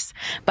excuse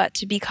but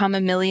to become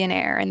a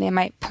millionaire. And they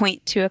might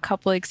point to a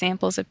couple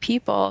examples of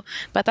people,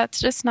 but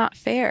that's just not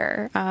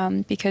fair,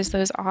 because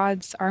those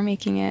odds are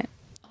making it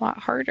a lot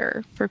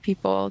harder for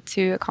people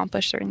to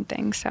accomplish certain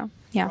things. So,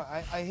 yeah.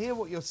 Right, I hear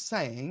what you're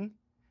saying,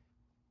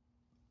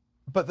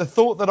 but the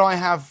thought that I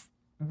have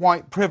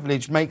white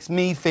privilege makes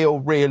me feel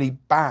really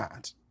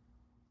bad.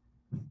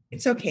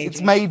 It's okay.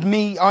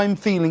 I'm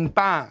feeling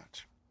bad.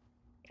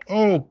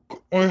 Oh,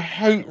 I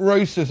hate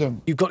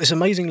racism. You've got this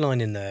amazing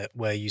line in there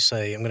where you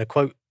say, I'm going to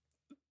quote,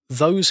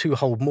 "Those who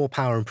hold more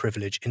power and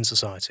privilege in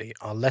society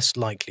are less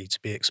likely to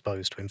be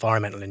exposed to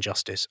environmental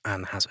injustice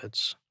and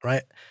hazards."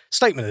 Right?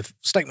 Statement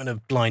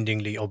of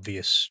blindingly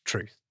obvious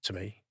truth to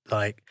me.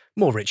 Like,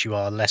 more rich you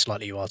are, less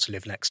likely you are to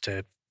live next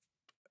to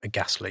a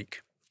gas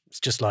leak.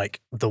 It's just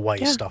like the way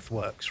stuff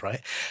works,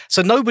 right?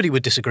 So nobody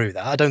would disagree with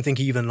that. I don't think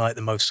even like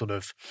the most sort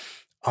of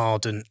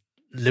ardent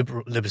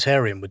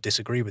libertarian would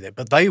disagree with it.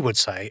 But they would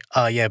say,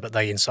 yeah, but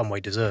they in some way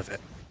deserve it,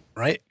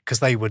 right? Because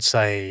they would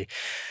say,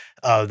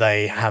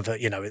 they have,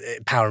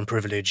 power and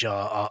privilege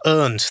are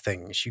earned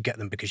things. You get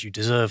them because you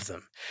deserve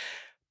them.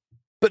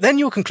 But then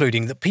you're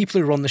concluding that people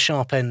who are on the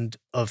sharp end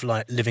of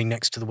like living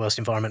next to the worst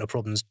environmental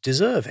problems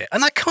deserve it.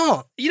 And I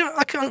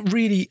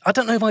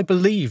don't know if I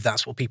believe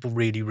that's what people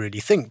really, really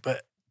think.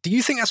 But do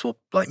you think that's what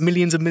like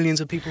millions and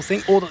millions of people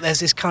think? Or that there's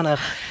this kind of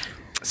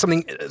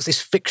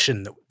this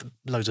fiction that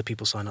loads of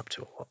people sign up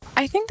to?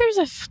 I think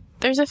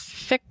there's a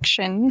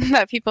fiction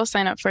that people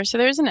sign up for. So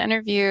there was an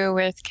interview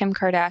with Kim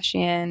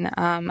Kardashian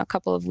a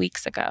couple of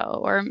weeks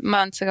ago or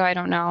months ago, I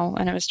don't know,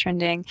 and it was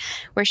trending,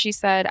 where she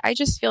said, "I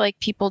just feel like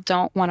people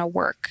don't want to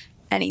work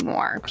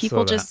anymore. I People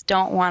saw that. just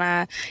don't want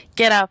to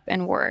get up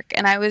and work.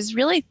 And I was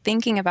really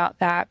thinking about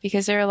that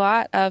because there are a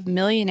lot of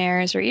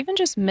millionaires or even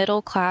just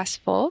middle class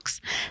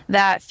folks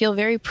that feel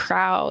very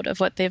proud of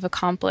what they've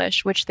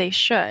accomplished, which they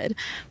should.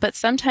 But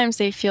sometimes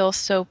they feel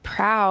so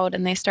proud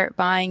and they start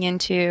buying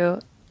into,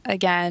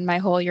 again, my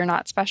whole "you're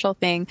not special"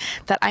 thing,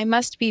 that I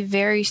must be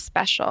very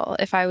special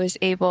if I was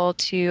able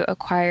to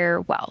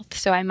acquire wealth.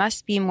 So I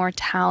must be more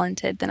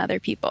talented than other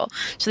people.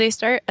 So they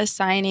start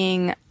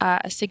assigning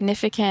a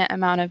significant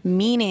amount of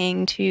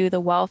meaning to the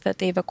wealth that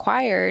they've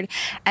acquired.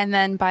 And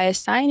then by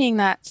assigning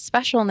that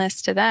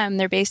specialness to them,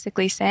 they're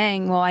basically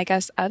saying, well, I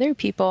guess other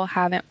people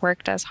haven't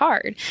worked as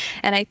hard.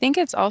 And I think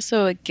it's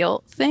also a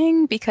guilt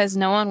thing because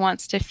no one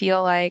wants to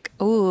feel like,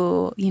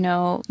 oh,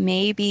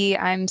 maybe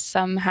I'm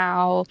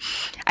somehow,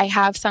 I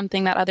have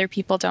something that other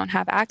people don't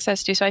have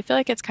access to. So I feel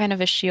like it's kind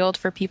of a shield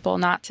for people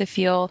not to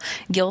feel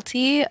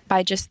guilty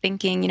by just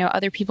thinking,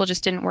 other people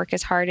just didn't work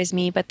as hard as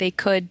me, but they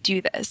could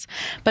do this.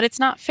 But it's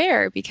not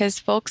fair because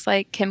folks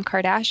like Kim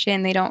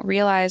Kardashian, they don't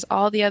realize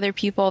all the other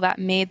people that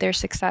made their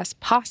success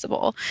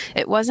possible.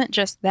 It wasn't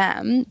just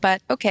them,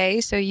 but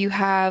okay, so you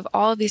have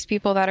all of these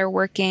people that are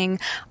working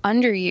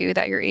under you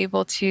that you're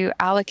able to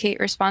allocate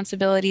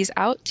responsibilities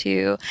out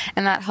to,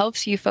 and that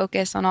helps you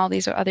focus on all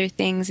these other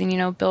things and,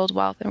 build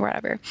wealth and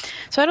whatever.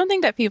 So I don't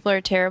think that people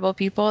are terrible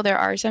people. There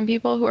are some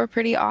people who are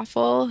pretty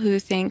awful who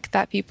think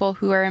that people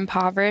who are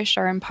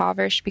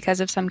impoverished because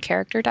of some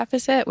character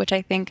deficit, which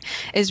I think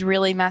is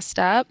really messed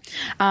up.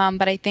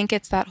 But I think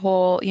it's that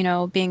whole,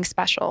 being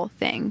special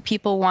thing.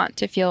 People want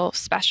to feel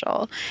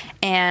special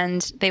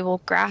and they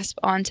will grasp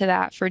onto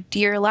that for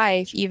dear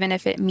life, even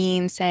if it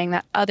means saying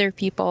that other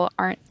people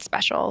aren't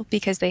special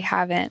because they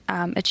haven't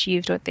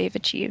achieved what they've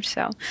achieved.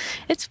 So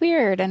it's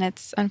weird and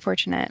it's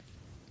unfortunate.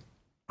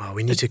 Oh,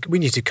 we need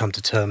to come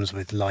to terms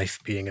with life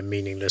being a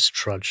meaningless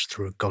trudge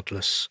through a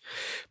godless,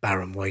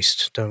 barren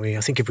waste, don't we?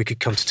 I think if we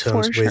could come to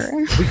terms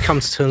if we come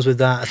to terms with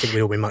that, I think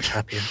we'd all be much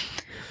happier.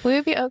 We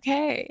would be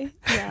okay.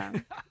 Yeah.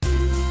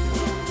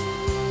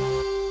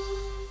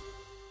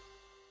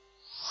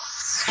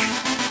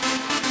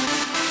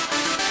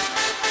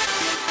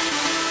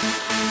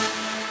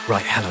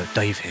 Right, hello,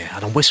 Dave here,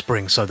 and I'm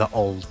whispering so that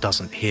Ol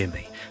doesn't hear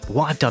me. But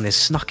what I've done is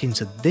snuck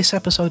into this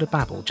episode of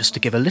Babble just to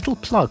give a little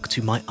plug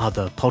to my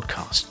other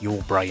podcast,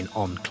 Your Brain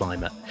on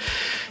Climate.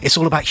 It's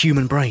all about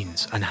human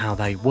brains and how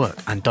they work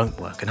and don't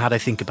work and how they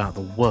think about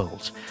the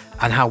world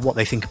and how what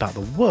they think about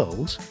the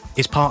world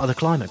is part of the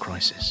climate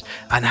crisis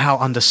and how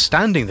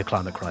understanding the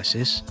climate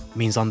crisis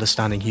means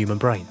understanding human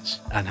brains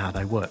and how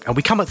they work. And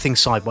we come at things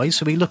sideways,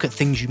 so we look at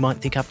things you might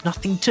think have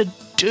nothing to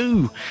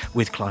do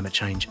with climate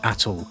change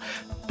at all.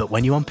 But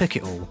when you unpick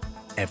it all,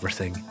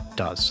 everything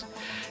does.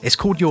 It's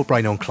called Your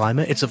Brain on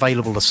Climate. It's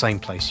available the same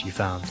place you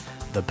found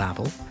the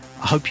Babble.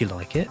 I hope you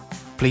like it.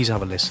 Please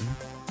have a listen.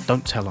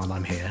 Don't tell Al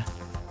I'm here.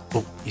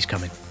 Oh, he's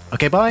coming.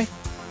 Okay, bye.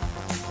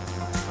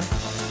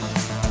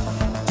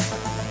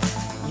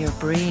 Your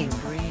Brain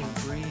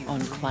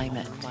on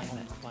Climate.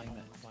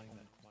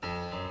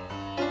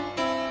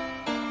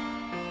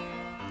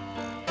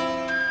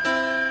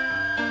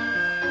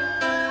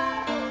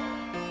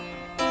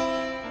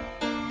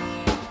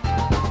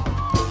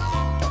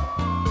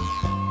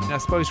 I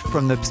suppose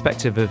from the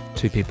perspective of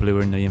two people who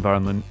are in the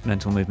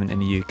environmental movement in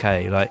the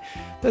UK,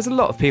 there's a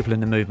lot of people in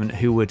the movement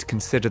who would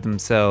consider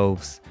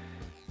themselves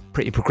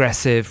pretty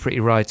progressive, pretty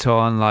right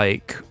on,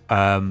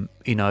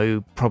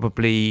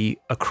 probably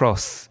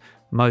across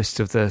most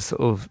of the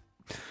sort of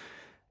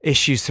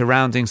issues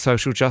surrounding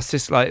social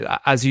justice.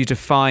 As you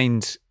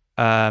defined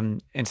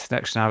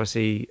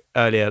intersectionality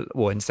earlier,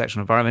 or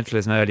intersectional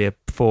environmentalism earlier,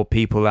 for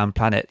people and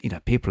planet,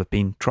 people have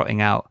been trotting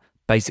out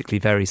basically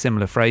very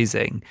similar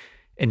phrasing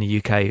in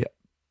the UK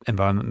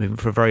environment movement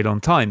for a very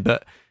long time.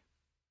 But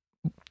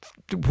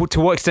to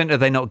what extent are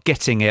they not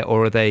getting it,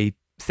 or are they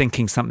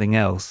thinking something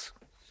else?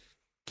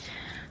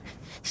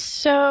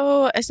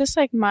 So is this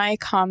my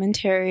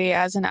commentary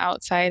as an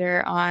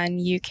outsider on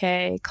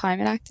UK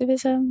climate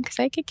activism? Because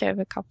I could give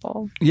a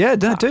couple. Yeah,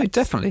 no, do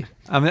definitely.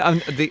 I mean,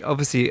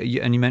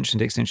 obviously, and you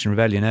mentioned Extinction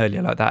Rebellion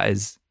earlier. That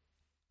is,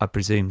 I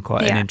presume,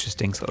 quite an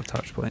interesting sort of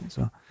touch point as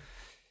well.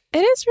 It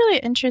is really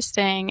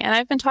interesting. And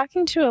I've been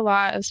talking to a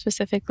lot of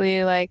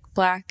specifically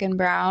Black and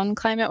brown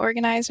climate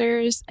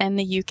organizers in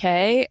the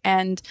UK.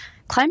 And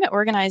climate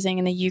organizing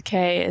in the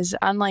UK is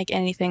unlike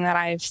anything that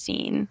I've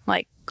seen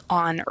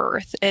on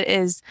Earth. It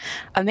is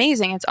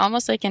amazing. It's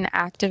almost like an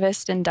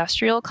activist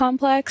industrial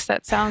complex.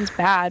 That sounds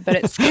bad, but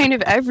it's kind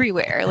of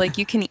everywhere.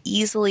 You can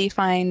easily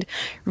find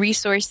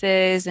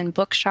resources and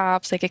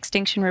bookshops,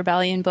 Extinction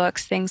Rebellion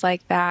books, things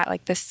like that.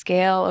 The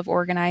scale of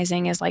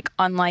organizing is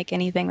unlike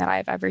anything that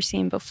I've ever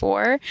seen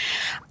before.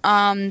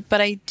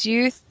 But I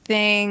do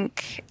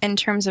think in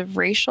terms of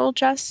racial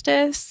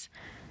justice,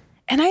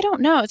 and I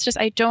don't know, it's just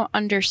I don't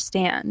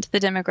understand the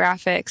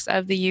demographics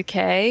of the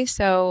UK.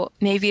 So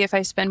maybe if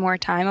I spend more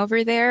time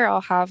over there, I'll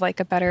have a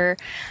better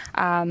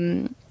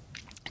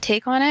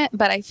take on it,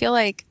 but I feel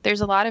like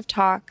there's a lot of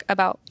talk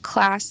about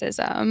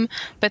classism,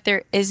 but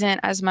there isn't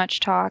as much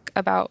talk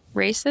about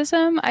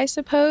racism, I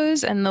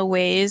suppose, and the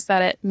ways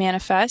that it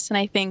manifests. And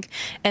I think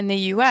in the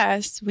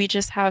US, we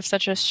just have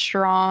such a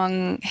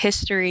strong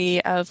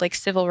history of like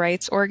civil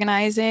rights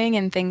organizing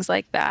and things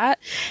like that.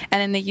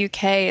 And in the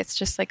UK, it's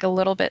just like a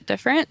little bit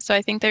different. So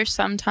I think there's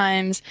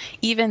sometimes,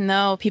 even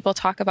though people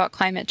talk about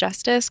climate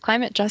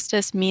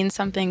justice means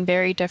something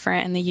very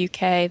different in the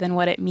UK than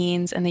what it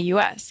means in the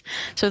US.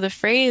 So the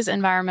phrase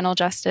environmental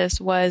justice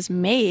was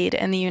made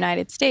in the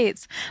United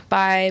States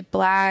by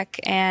Black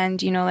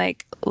and,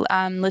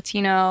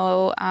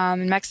 Latino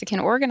and Mexican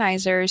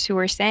organizers who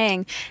were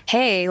saying,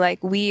 hey,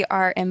 like we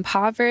are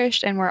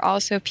impoverished and we're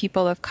also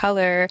people of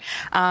color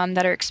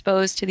that are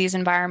exposed to these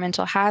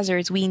environmental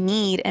hazards. We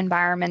need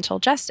environmental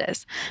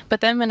justice.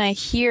 But then when I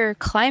hear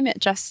climate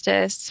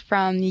justice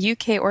from the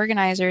UK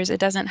organizers, it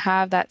doesn't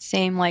have that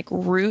same like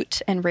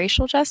root in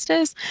racial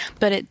justice,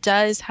 but it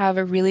does have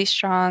a really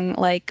strong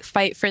like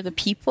fight for the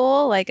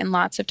people, like, and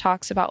lots of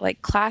talks about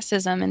like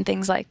classism and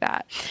things like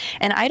that.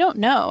 And I don't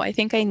know. I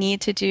think I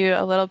need to do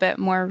a little bit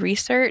more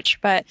research,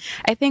 but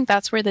I think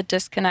that's where the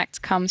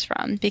disconnect comes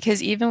from.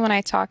 Because even when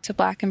I talk to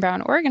Black and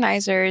brown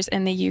organizers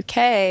in the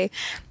UK,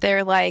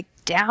 they're like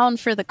down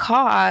for the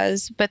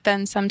cause, but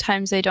then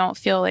sometimes they don't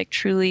feel like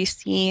truly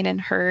seen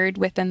and heard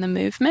within the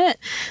movement.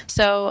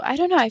 So I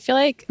don't know. I feel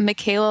like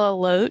Michaela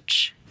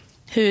Loach,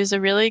 who's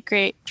a really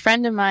great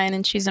friend of mine,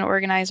 and she's an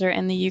organizer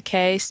in the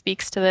UK,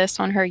 speaks to this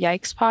on her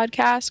Yikes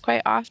podcast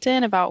quite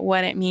often about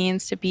what it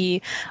means to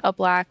be a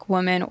Black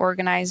woman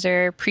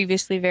organizer,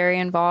 previously very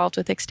involved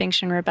with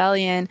Extinction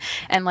Rebellion,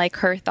 and like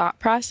her thought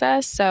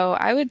process. So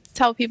I would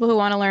tell people who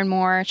want to learn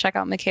more, check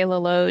out Michaela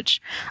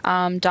Loach,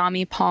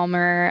 Dami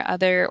Palmer,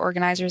 other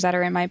organizers that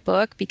are in my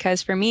book,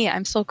 because for me,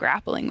 I'm still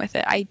grappling with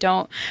it. I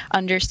don't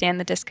understand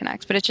the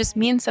disconnect, but it just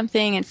means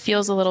something and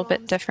feels a little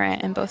bit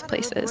different in both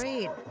places.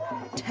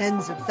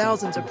 Tens of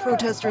thousands of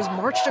protesters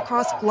marched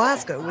across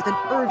Glasgow with an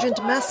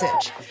urgent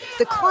message.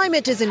 The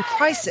climate is in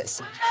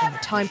crisis, and the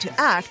time to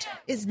act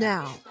is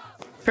now.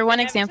 For one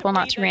example,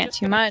 not to rant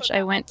too much,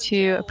 I went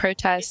to a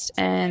protest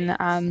in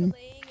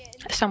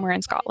somewhere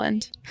in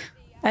Scotland.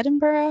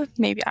 Edinburgh,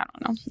 maybe, I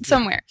don't know,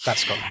 somewhere.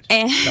 That's Scotland.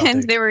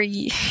 And there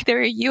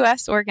were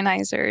U.S.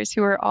 organizers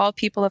who were all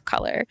people of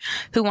color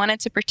who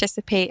wanted to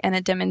participate in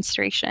a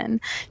demonstration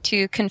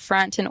to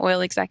confront an oil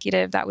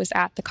executive that was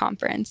at the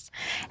conference.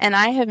 And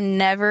I have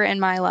never in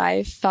my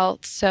life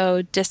felt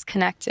so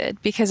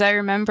disconnected, because I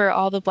remember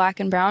all the Black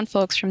and brown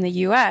folks from the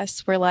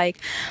U.S. were like,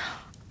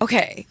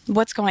 okay,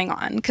 what's going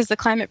on? Because the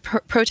climate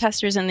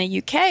protesters in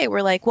the UK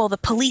were like, well, the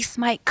police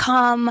might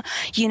come,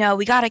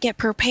 we got to get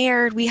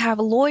prepared. We have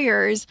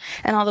lawyers.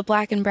 And all the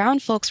Black and brown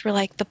folks were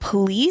like, the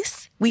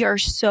police? We are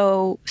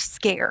so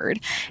scared.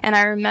 And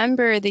I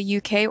remember the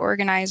UK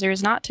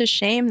organizers, not to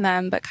shame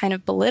them, but kind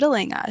of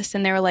belittling us.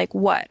 And they were like,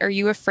 what? Are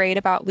you afraid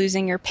about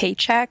losing your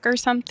paycheck or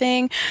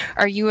something?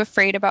 Are you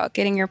afraid about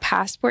getting your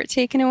passport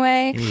taken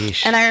away?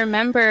 Yeesh. And I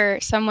remember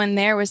someone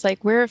there was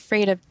like, we're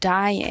afraid of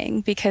dying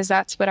because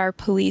that's what our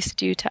police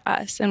do to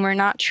us. And we're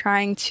not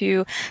trying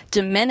to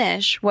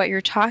diminish what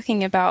you're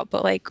talking about,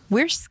 but like,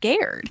 we're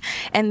scared.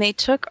 And they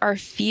took our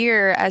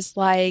fear as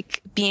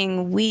like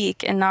being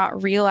weak and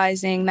not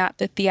realizing that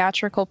the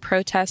theatrical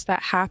protests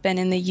that happen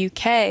in the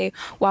UK,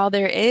 while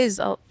there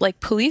is like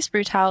police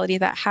brutality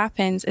that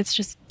happens, it's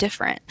just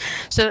different.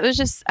 So it was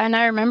just, and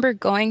I remember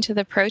going to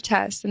the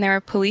protests and there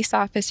were police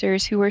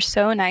officers who were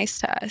so nice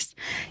to us.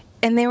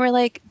 And they were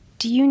like,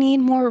 do you need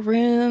more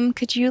room?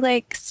 Could you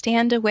like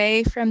stand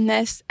away from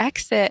this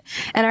exit?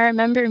 And I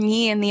remember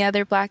me and the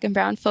other Black and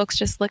brown folks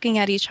just looking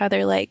at each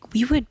other like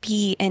we would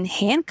be in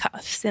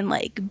handcuffs and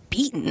like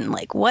beaten,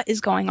 like what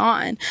is going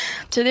on?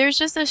 So there's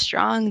just a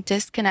strong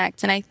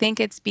disconnect. And I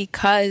think it's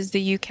because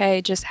the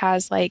UK just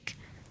has like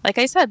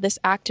I said, this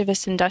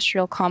activist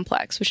industrial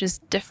complex, which is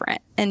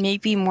different. And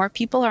maybe more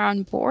people are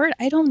on board.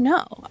 I don't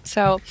know.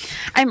 So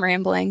I'm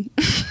rambling.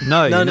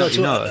 No, you're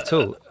not at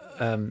all.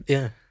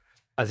 Yeah.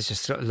 There's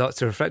just lots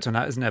to reflect on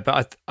that, isn't there?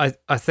 But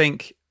I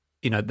think,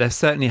 there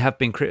certainly have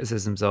been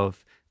criticisms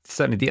of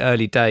certainly the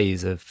early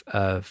days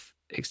of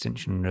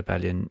Extinction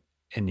Rebellion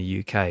in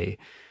the UK,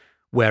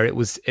 where it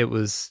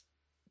was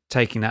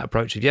taking that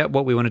approach of,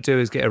 what we want to do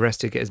is get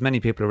as many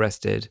people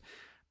arrested,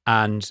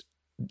 and,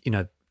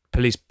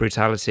 police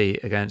brutality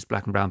against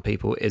Black and brown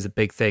people is a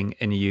big thing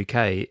in the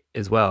UK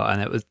as well.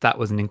 And that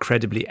was an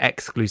incredibly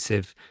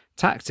exclusive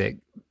tactic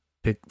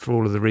for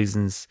all of the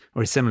reasons,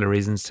 or similar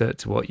reasons to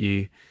what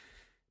you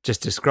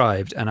just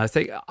described. And I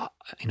think,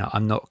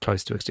 I'm not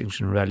close to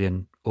Extinction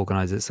Rebellion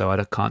organisers, so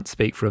I can't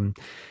speak from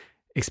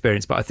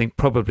experience, but I think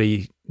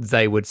probably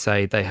they would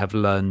say they have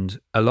learned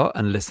a lot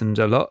and listened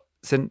a lot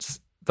since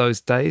those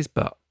days,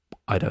 but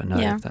I don't know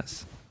if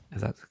that's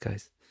the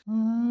case.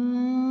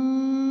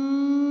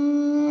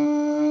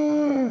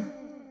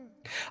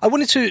 I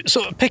wanted to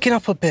sort of picking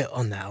up a bit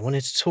on that. I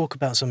wanted to talk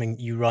about something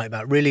you write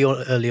about really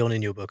early on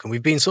in your book, and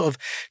we've been sort of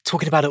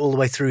talking about it all the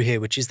way through here,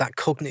 which is that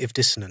cognitive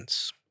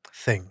dissonance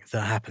thing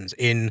that happens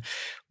in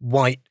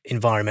white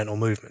environmental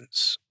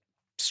movements.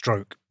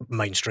 stroke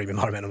mainstream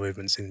environmental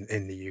movements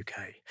in the UK,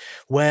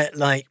 where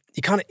like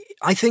you kind of,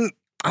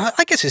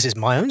 I guess this is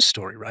my own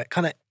story, right?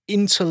 Kind of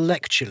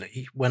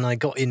intellectually, when I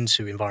got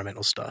into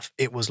environmental stuff,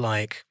 it was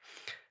like,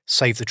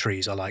 save the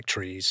trees, I like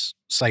trees,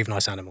 save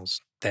nice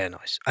animals, they're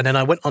nice. And then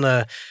I went on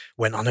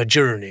a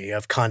journey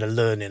of kind of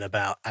learning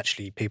about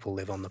actually people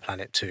live on the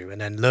planet too,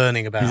 and then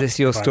learning about. Is this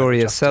your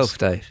story of self,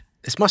 Dave?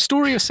 It's my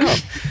story of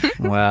self.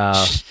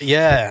 Wow.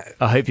 Yeah.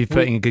 I hope you're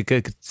putting a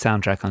good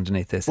soundtrack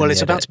underneath this. Well,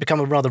 it's about to become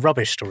a rather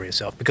rubbish story of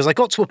self, because I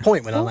got to a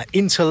point when I like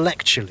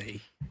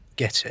intellectually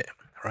get it,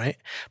 right?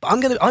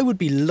 But I would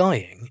be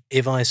lying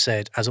if I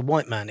said, as a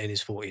white man in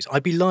his 40s,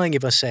 I'd be lying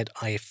if I said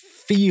I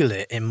feel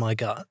it in my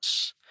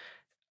guts,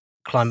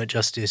 climate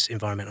justice,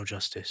 environmental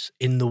justice,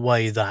 in the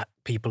way that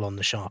people on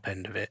the sharp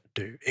end of it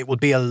do. It would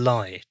be a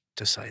lie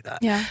to say that.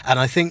 Yeah. And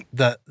I think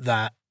that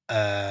lie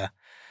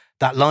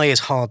is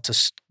hard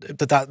to,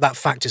 that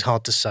fact is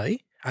hard to say,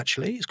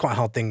 actually. It's quite a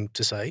hard thing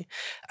to say.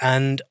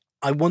 And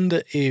I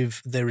wonder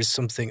if there is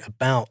something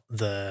about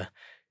the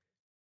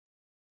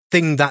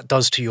thing that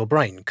does to your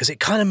brain, because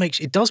it kind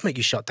of does make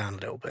you shut down a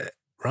little bit,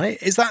 right?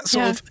 Is that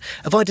sort of,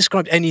 have I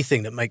described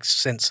anything that makes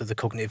sense of the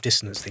cognitive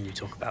dissonance thing you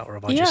talk about, or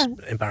have I just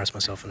embarrassed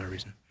myself for no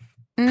reason?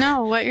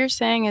 No, what you're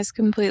saying is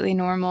completely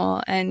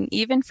normal. And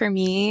even for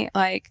me,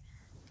 like,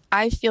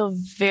 I feel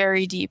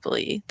very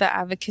deeply the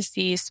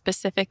advocacy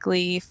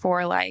specifically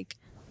for like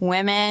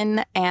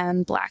women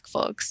and Black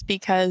folks,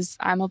 because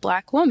I'm a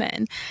Black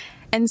woman.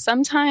 And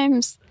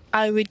sometimes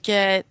I would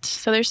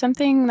so there's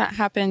something that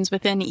happens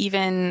within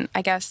even,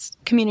 I guess,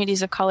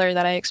 communities of color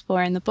that I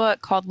explore in the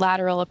book called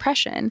lateral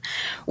oppression,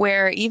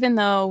 where even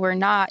though we're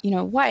not,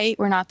 white,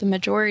 we're not the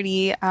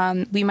majority,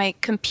 we might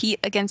compete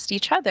against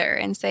each other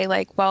and say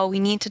like, well, we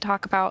need to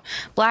talk about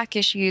Black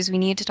issues, we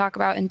need to talk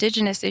about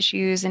Indigenous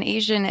issues and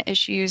Asian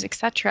issues,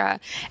 etc.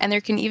 And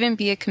there can even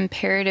be a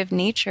comparative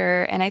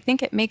nature. And I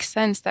think it makes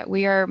sense that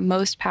we are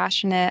most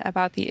passionate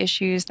about the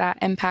issues that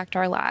impact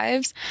our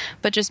lives,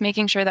 but just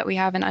making sure that we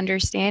have an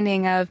understanding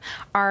of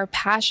our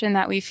passion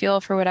that we feel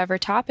for whatever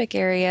topic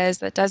areas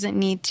that doesn't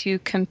need to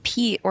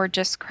compete or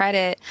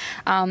discredit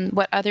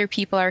what other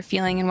people are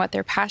feeling and what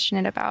they're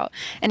passionate about.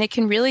 And it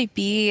can really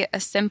be a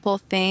simple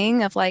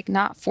thing of like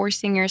not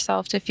forcing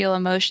yourself to feel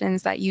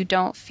emotions that you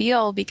don't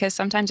feel, because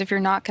sometimes if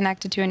you're not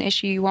connected to an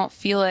issue, you won't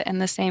feel it in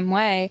the same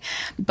way,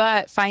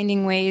 but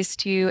finding ways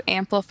to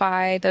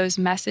amplify those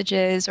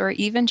messages or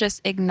even just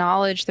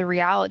acknowledge the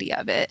reality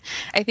of it.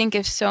 I think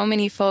if so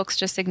many folks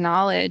just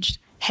acknowledged,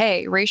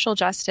 hey, racial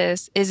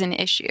justice is an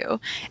issue.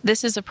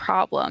 This is a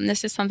problem.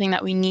 This is something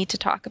that we need to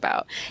talk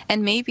about.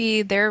 And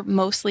maybe they're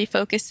mostly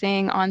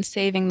focusing on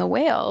saving the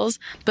whales,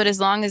 but as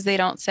long as they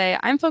don't say,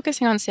 I'm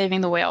focusing on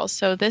saving the whales,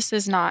 so this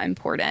is not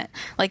important.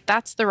 Like,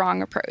 that's the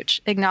wrong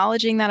approach.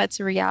 Acknowledging that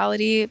it's a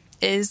reality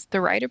is the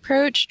right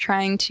approach,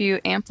 trying to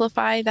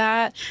amplify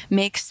that,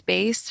 make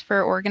space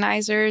for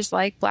organizers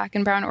like Black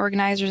and brown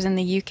organizers in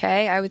the UK.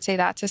 I would say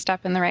that's a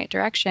step in the right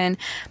direction.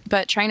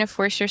 But trying to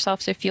force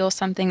yourself to feel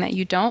something that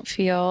you don't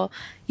feel,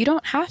 you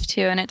don't have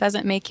to, and it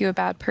doesn't make you a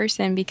bad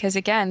person, because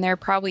again, there are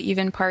probably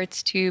even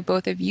parts to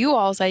both of you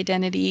all's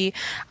identity.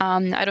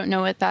 I don't know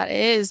what that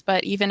is,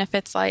 but even if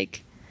it's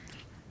like,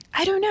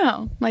 I don't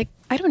know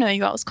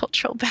you all's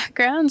cultural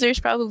backgrounds.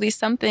 There's probably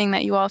something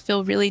that you all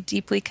feel really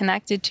deeply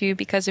connected to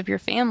because of your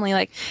family.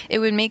 Like, it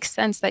would make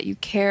sense that you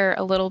care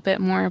a little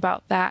bit more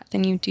about that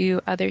than you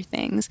do other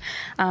things.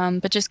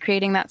 But just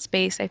creating that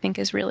space, I think,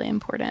 is really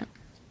important.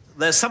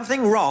 There's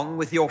something wrong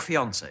with your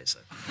fiancée, sir.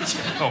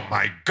 Oh,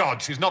 my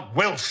God, she's not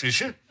Welsh, is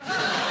she?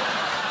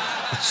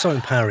 It's so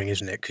empowering,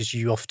 isn't it? Because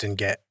you often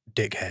get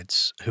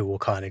dickheads who will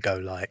kind of go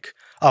like,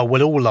 oh,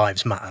 well, all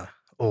lives matter.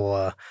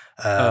 Or,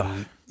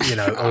 or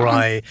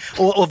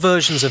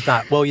versions of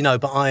that. Well,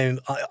 but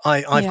I've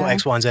got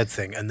X, Y, and Z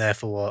thing, and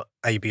therefore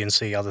A, B, and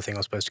C, other thing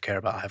I'm supposed to care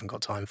about, I haven't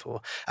got time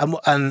for.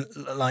 And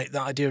like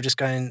that idea of just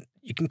going,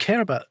 you can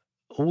care about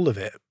all of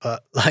it,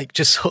 but like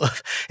just sort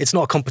of, it's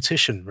not a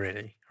competition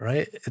really,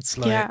 right? It's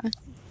like... Yeah.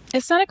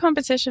 It's not a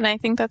competition. I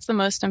think that's the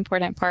most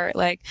important part.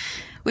 Like,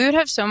 we would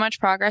have so much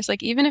progress,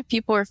 like even if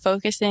people were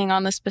focusing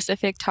on the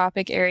specific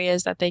topic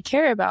areas that they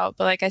care about.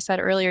 But like I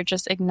said earlier,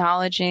 just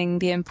acknowledging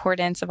the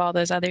importance of all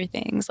those other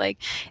things. Like,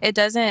 it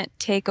doesn't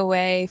take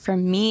away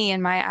from me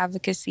and my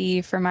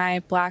advocacy for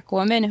my Black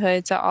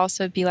womanhood to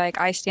also be like,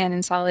 I stand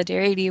in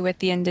solidarity with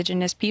the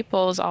Indigenous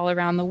peoples all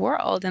around the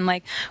world. And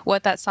like,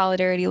 what that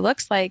solidarity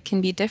looks like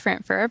can be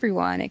different for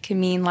everyone. It can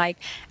mean like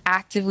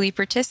actively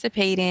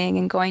participating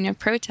and going to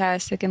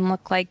protests. It can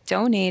look like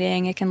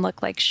donating. It can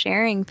look like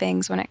sharing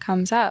things when it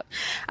comes up.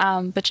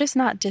 But just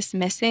not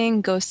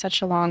dismissing goes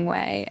such a long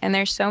way. And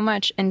there's so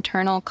much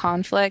internal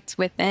conflict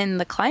within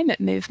the climate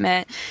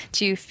movement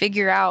to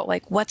figure out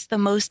like what's the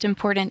most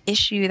important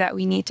issue that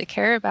we need to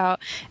care about.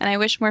 And I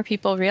wish more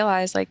people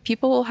realize like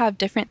people will have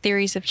different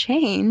theories of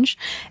change,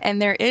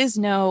 and there is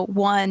no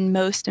one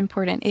most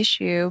important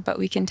issue, but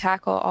we can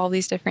tackle all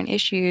these different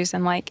issues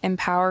and like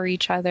empower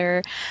each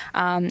other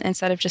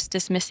instead of just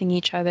dismissing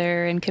each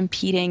other and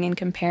competing and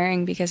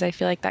comparing, because I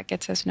feel like that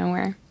gets us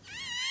nowhere.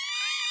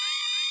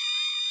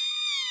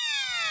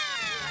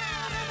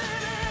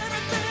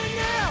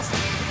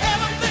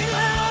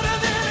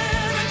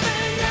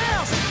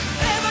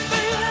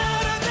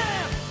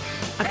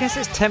 I guess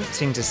it's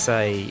tempting to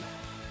say,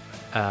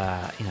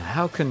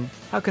 how can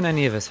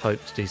any of us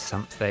hope to do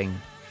something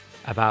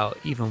about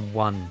even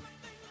one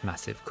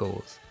massive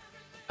cause?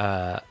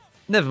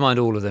 Never mind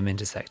all of them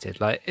intersected.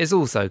 Like, it's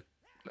also,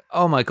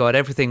 oh my God,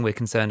 everything we're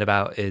concerned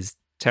about is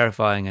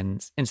terrifying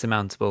and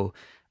insurmountable,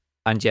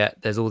 and yet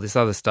there's all this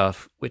other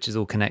stuff which is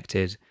all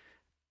connected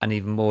and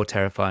even more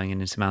terrifying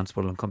and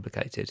insurmountable and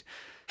complicated.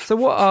 So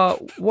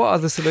what are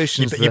the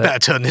solutions? You better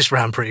turn this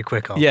round pretty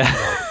quick.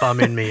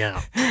 Bumming me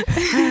out.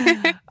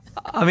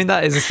 I mean,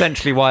 that is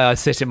essentially why I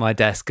sit at my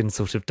desk and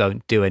sort of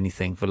don't do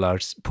anything for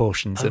large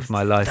portions of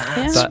my life.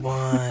 That's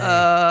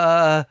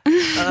why.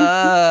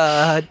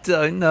 I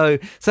don't know.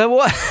 So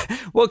what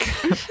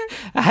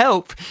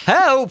help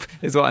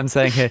is what I'm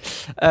saying here.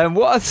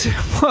 What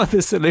are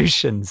the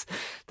solutions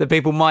that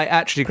people might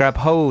actually grab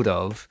hold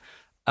of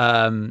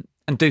and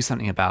do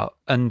something about?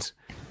 And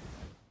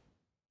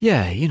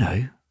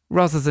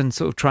rather than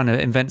sort of trying to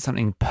invent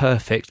something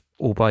perfect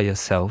all by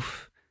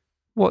yourself,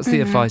 what's the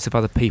advice of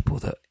other people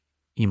that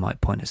you might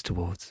point us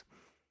towards?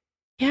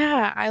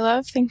 Yeah, I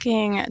love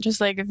thinking, just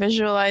like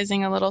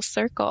visualizing a little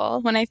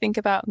circle when I think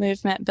about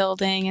movement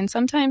building. And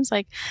sometimes,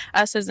 like,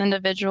 us as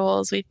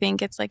individuals, we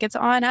think it's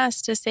on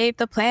us to save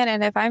the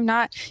planet. If I'm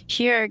not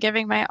here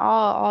giving my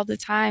all the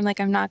time, like,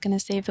 I'm not going to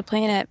save the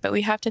planet. But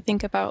we have to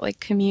think about like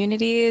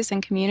communities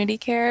and community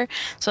care.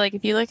 So like,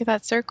 if you look at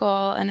that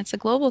circle and it's a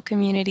global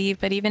community,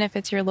 but even if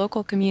it's your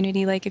local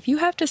community, like if you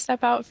have to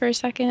step out for a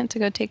second to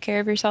go take care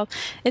of yourself,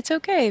 it's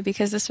okay,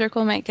 because the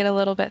circle might get a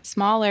little bit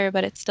smaller,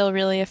 but it's still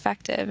really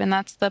effective. And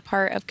that's the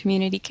part of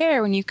community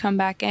care. When you come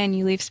back in,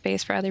 you leave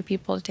space for other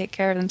people to take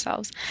care of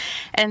themselves.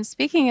 And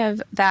speaking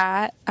of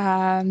that,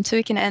 so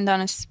we can end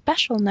on a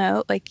special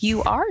note, like,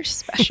 you are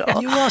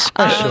special. You are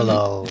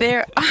special.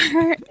 There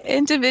are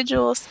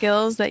individual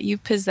skills that you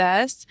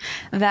possess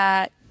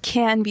that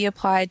can be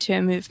applied to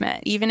a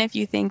movement, even if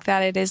you think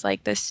that it is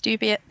like the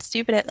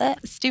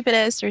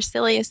stupidest or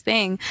silliest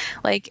thing.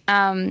 Like,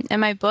 in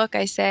my book,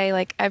 I say,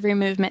 like, every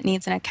movement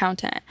needs an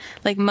accountant.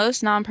 Like,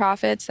 most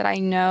nonprofits that I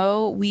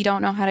know, we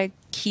don't know how to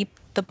keep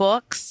the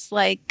books,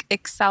 like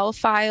Excel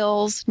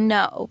files,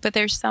 no. But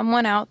there's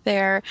someone out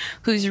there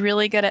who's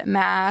really good at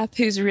math,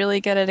 who's really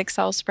good at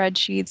Excel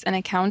spreadsheets and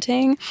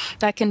accounting,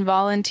 that can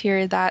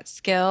volunteer that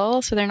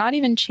skill. So they're not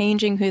even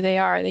changing who they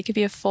are. They could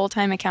be a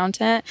full-time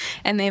accountant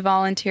and they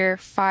volunteer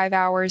 5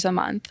 hours a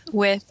month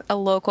with a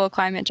local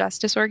climate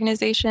justice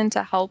organization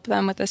to help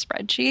them with a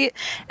spreadsheet.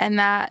 And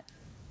that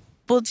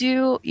will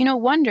do,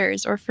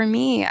 wonders. Or for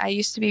me, I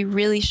used to be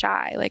really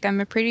shy. Like,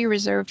 I'm a pretty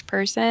reserved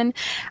person.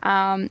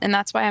 And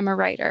that's why I'm a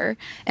writer.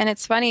 And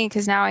it's funny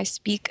because now I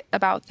speak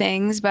about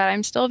things, but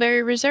I'm still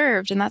very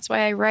reserved. And that's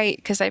why I write,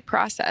 because I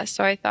process.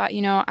 So I thought,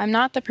 I'm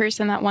not the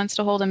person that wants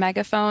to hold a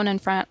megaphone in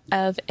front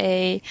of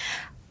a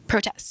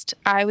protest.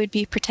 I would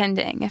be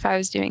pretending if I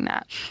was doing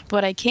that.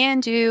 What I can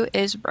do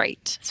is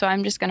write. So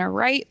I'm just going to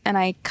write, and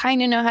I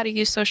kind of know how to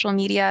use social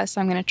media, so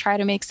I'm going to try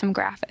to make some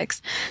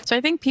graphics. So I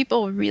think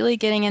people really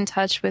getting in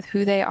touch with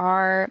who they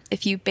are.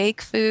 If you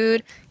bake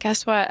food,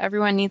 guess what?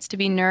 Everyone needs to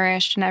be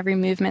nourished in every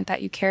movement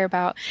that you care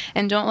about.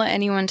 And don't let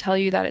anyone tell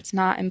you that it's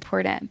not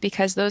important,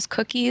 because those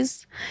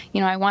cookies,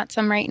 I want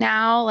some right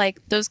now. Like,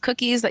 those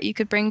cookies that you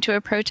could bring to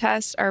a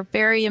protest are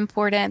very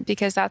important,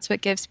 because that's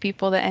what gives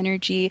people the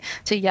energy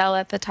to yell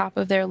at the top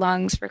of their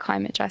lungs for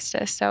climate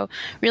justice. So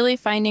really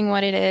finding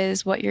what it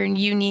is, what your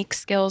unique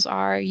skills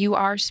are, you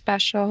are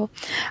special,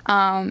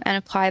 and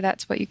apply that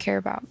to what you care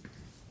about.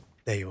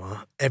 There you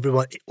are.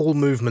 Everyone, all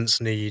movements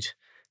need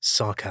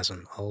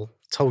sarcasm.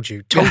 Told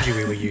you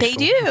we were useful. They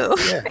do.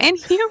 Yeah. And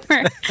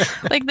humor.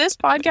 Like, this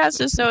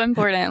podcast is so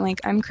important.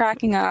 Like, I'm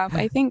cracking up.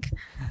 I think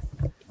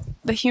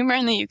the humor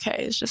in the UK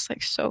is just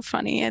like so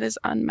funny. It is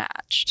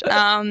unmatched.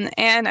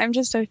 And I'm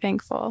just so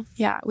thankful.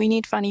 Yeah, we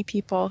need funny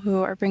people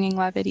who are bringing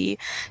levity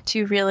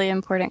to really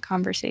important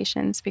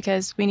conversations,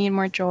 because we need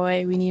more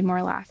joy. We need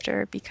more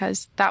laughter,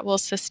 because that will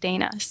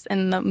sustain us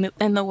in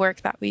the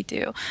work that we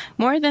do,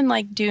 more than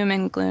like doom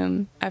and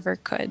gloom ever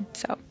could.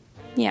 So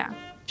yeah,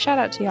 shout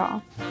out to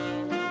y'all.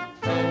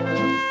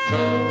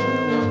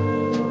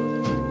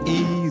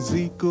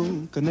 Easy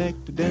go,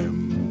 connect to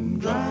them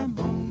dry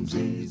bones,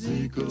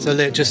 easy go.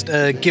 So just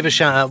give a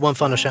shout out, one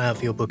final shout out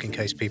for your book, in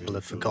case people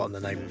have forgotten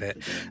the name of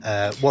it.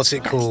 What's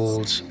it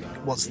called?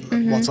 What's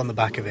on the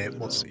back of it?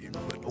 What's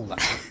all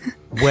that?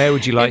 Where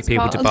would you like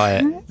people to buy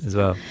it as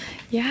well?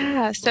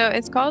 Yeah, so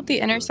it's called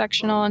The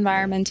Intersectional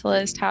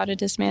Environmentalist: How to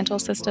Dismantle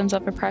Systems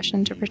of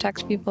Oppression to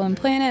Protect People and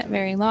Planet.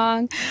 Very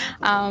long,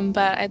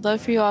 but I'd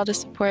love for you all to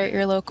support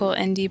your local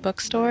indie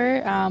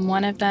bookstore.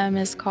 One of them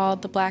is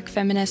called the Black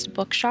Feminist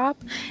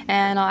Bookshop,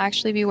 and I'll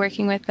actually be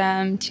working with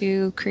them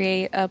to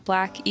create a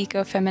Black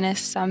Ecofeminist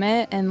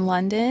Summit in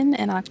London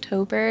in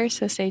October,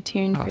 so stay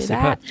tuned for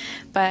that.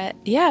 But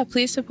yeah,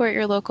 please support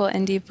your local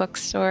indie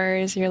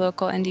bookstores, your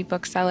local indie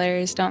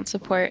booksellers. Don't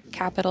support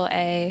capital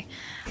A.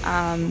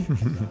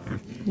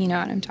 You know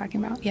what I'm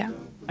talking about, yeah.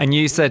 And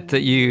you said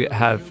that you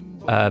have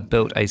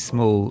built a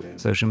small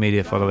social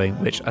media following,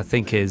 which I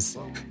think is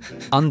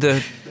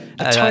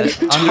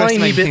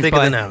tiny bit bigger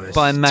than ours.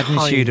 By a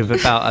magnitude of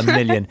about 1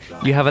 million.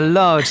 You have a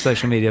large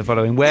social media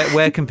following.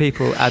 Where can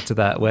people add to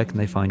that? Where can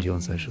they find you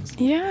on socials?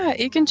 Yeah,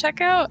 you can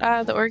check out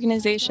the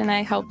organization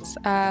I helped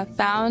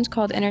found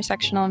called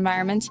Intersectional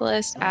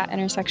Environmentalist at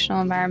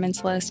Intersectional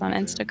Environmentalist on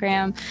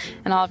Instagram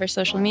and all of our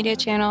social media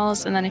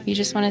channels. And then if you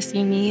just want to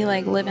see me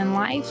like living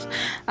life,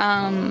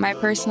 my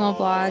personal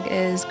blog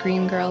is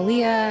Green Girl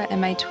Leah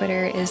and my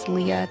Twitter is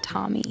Leah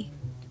Tommy.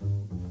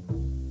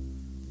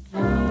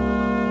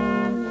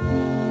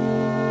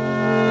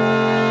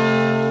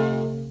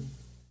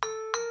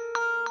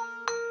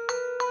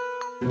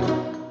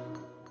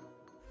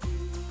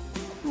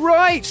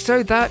 Right,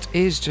 so that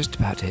is just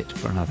about it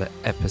for another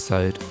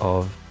episode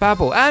of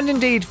Babble, and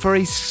indeed for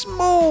a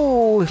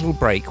small little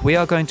break. We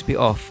are going to be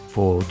off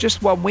for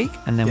just 1 week,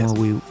 and then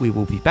we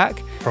will be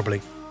back.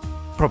 Probably.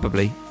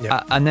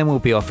 Yep. And then we'll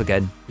be off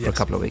again for a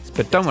couple of weeks.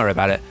 But don't worry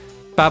about it.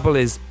 Babble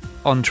is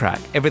on track.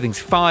 Everything's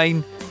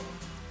fine.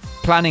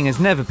 Planning has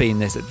never been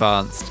this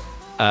advanced.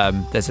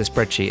 There's a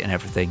spreadsheet and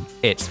everything.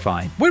 It's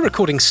fine. We're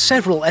recording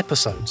several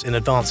episodes in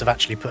advance of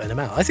actually putting them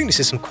out. I think this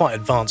is some quite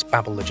advanced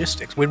Babble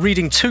logistics. We're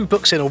reading 2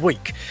 books in a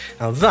week.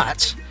 Now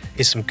that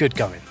is some good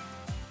going.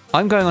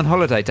 I'm going on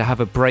holiday to have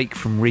a break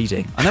from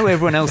reading. I know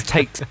everyone else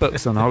takes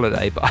books on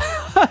holiday, but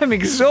I'm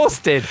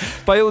exhausted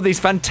by all these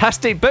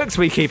fantastic books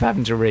we keep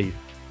having to read.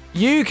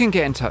 You can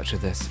get in touch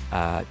with us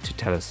to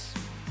tell us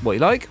what you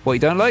like, what you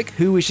don't like,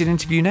 who we should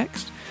interview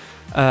next,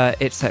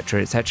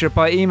 etc.,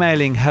 by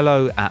emailing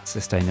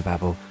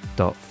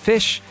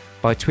hello@sustainababble.fish,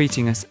 by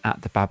tweeting us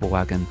at the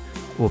Babblewagon,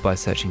 or by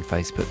searching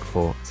Facebook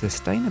for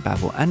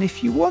Sustainababble. And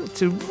if you want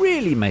to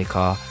really make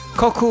our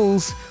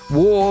cockles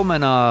warm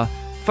and our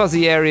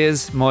fuzzy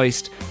areas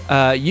moist,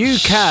 you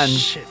can...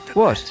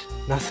 What?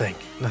 Nothing.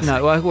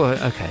 No, well,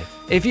 okay.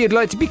 If you'd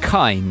like to be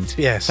kind,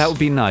 yes, that would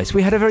be nice.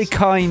 We had a very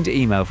kind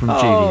email from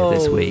Julia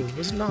this week. It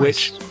was nice.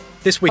 Which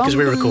this week as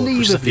we record,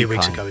 which is a few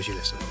weeks ago as you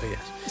listen, but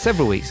yes.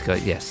 Several weeks ago,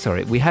 yes,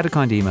 sorry. We had a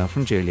kind email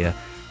from Julia,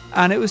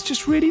 and it was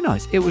just really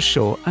nice. It was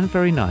short and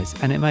very nice,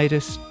 and it made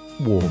us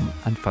warm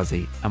and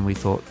fuzzy, and we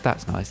thought,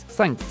 that's nice.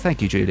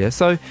 Thank you, Julia.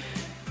 So,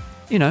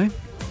 you know,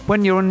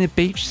 when you're on the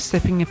beach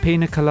sipping your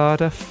pina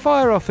colada,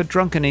 fire off a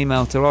drunken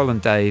email to Ol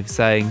and Dave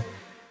saying,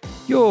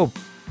 you're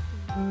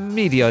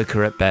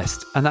mediocre at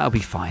best, and that'll be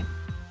fine.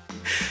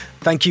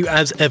 Thank you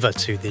as ever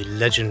to the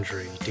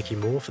legendary Dickie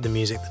Moore for the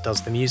music that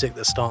does the music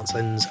that starts,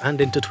 ends and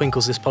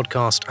intertwinkles this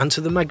podcast, and to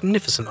the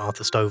magnificent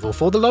Arthur Stovall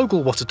for the logo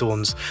what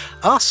adorns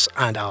us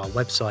and our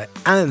website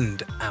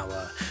and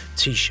our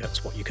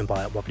t-shirts, what you can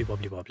buy at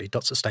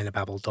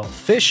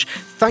wobbly.sustainababble.fish.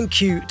 Thank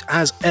you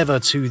as ever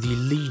to the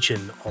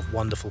legion of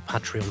wonderful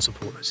Patreon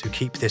supporters who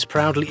keep this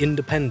proudly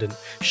independent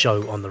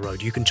show on the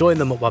road. You can join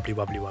them at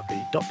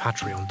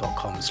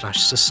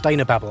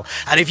wobbly.patreon.com/sustainababble.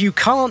 And if you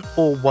can't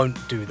or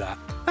won't do that,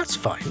 that's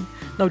fine.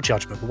 No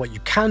judgment. But what you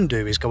can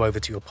do is go over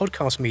to your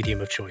podcast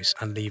medium of choice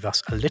and leave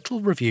us a little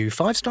review.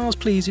 5 stars,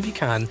 please, if you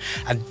can.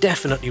 And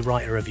definitely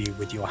write a review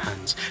with your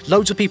hands.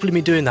 Loads of people have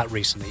been doing that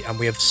recently, and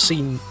we have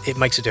seen it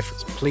makes a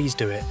difference. Please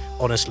do it.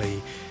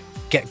 Honestly,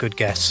 get good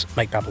guests.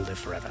 Make Babble live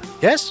forever.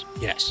 Yes?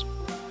 Yes.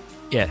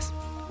 Yes.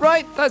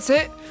 Right, that's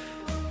it.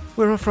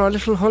 We're off for our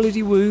little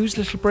holiday woos,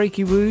 little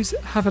breaky woos.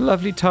 Have a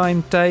lovely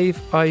time, Dave.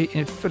 I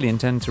fully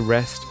intend to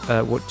rest.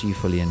 What do you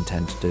fully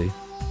intend to do?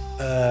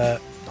 Not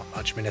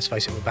much. I mean, let's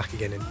face it, we're back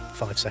again in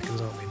 5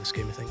 seconds, aren't we, in the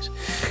scheme of things?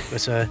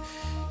 But,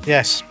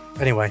 yes.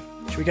 Anyway,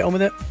 should we get on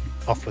with it?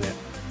 Off with it.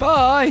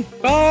 Bye.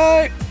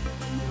 Bye.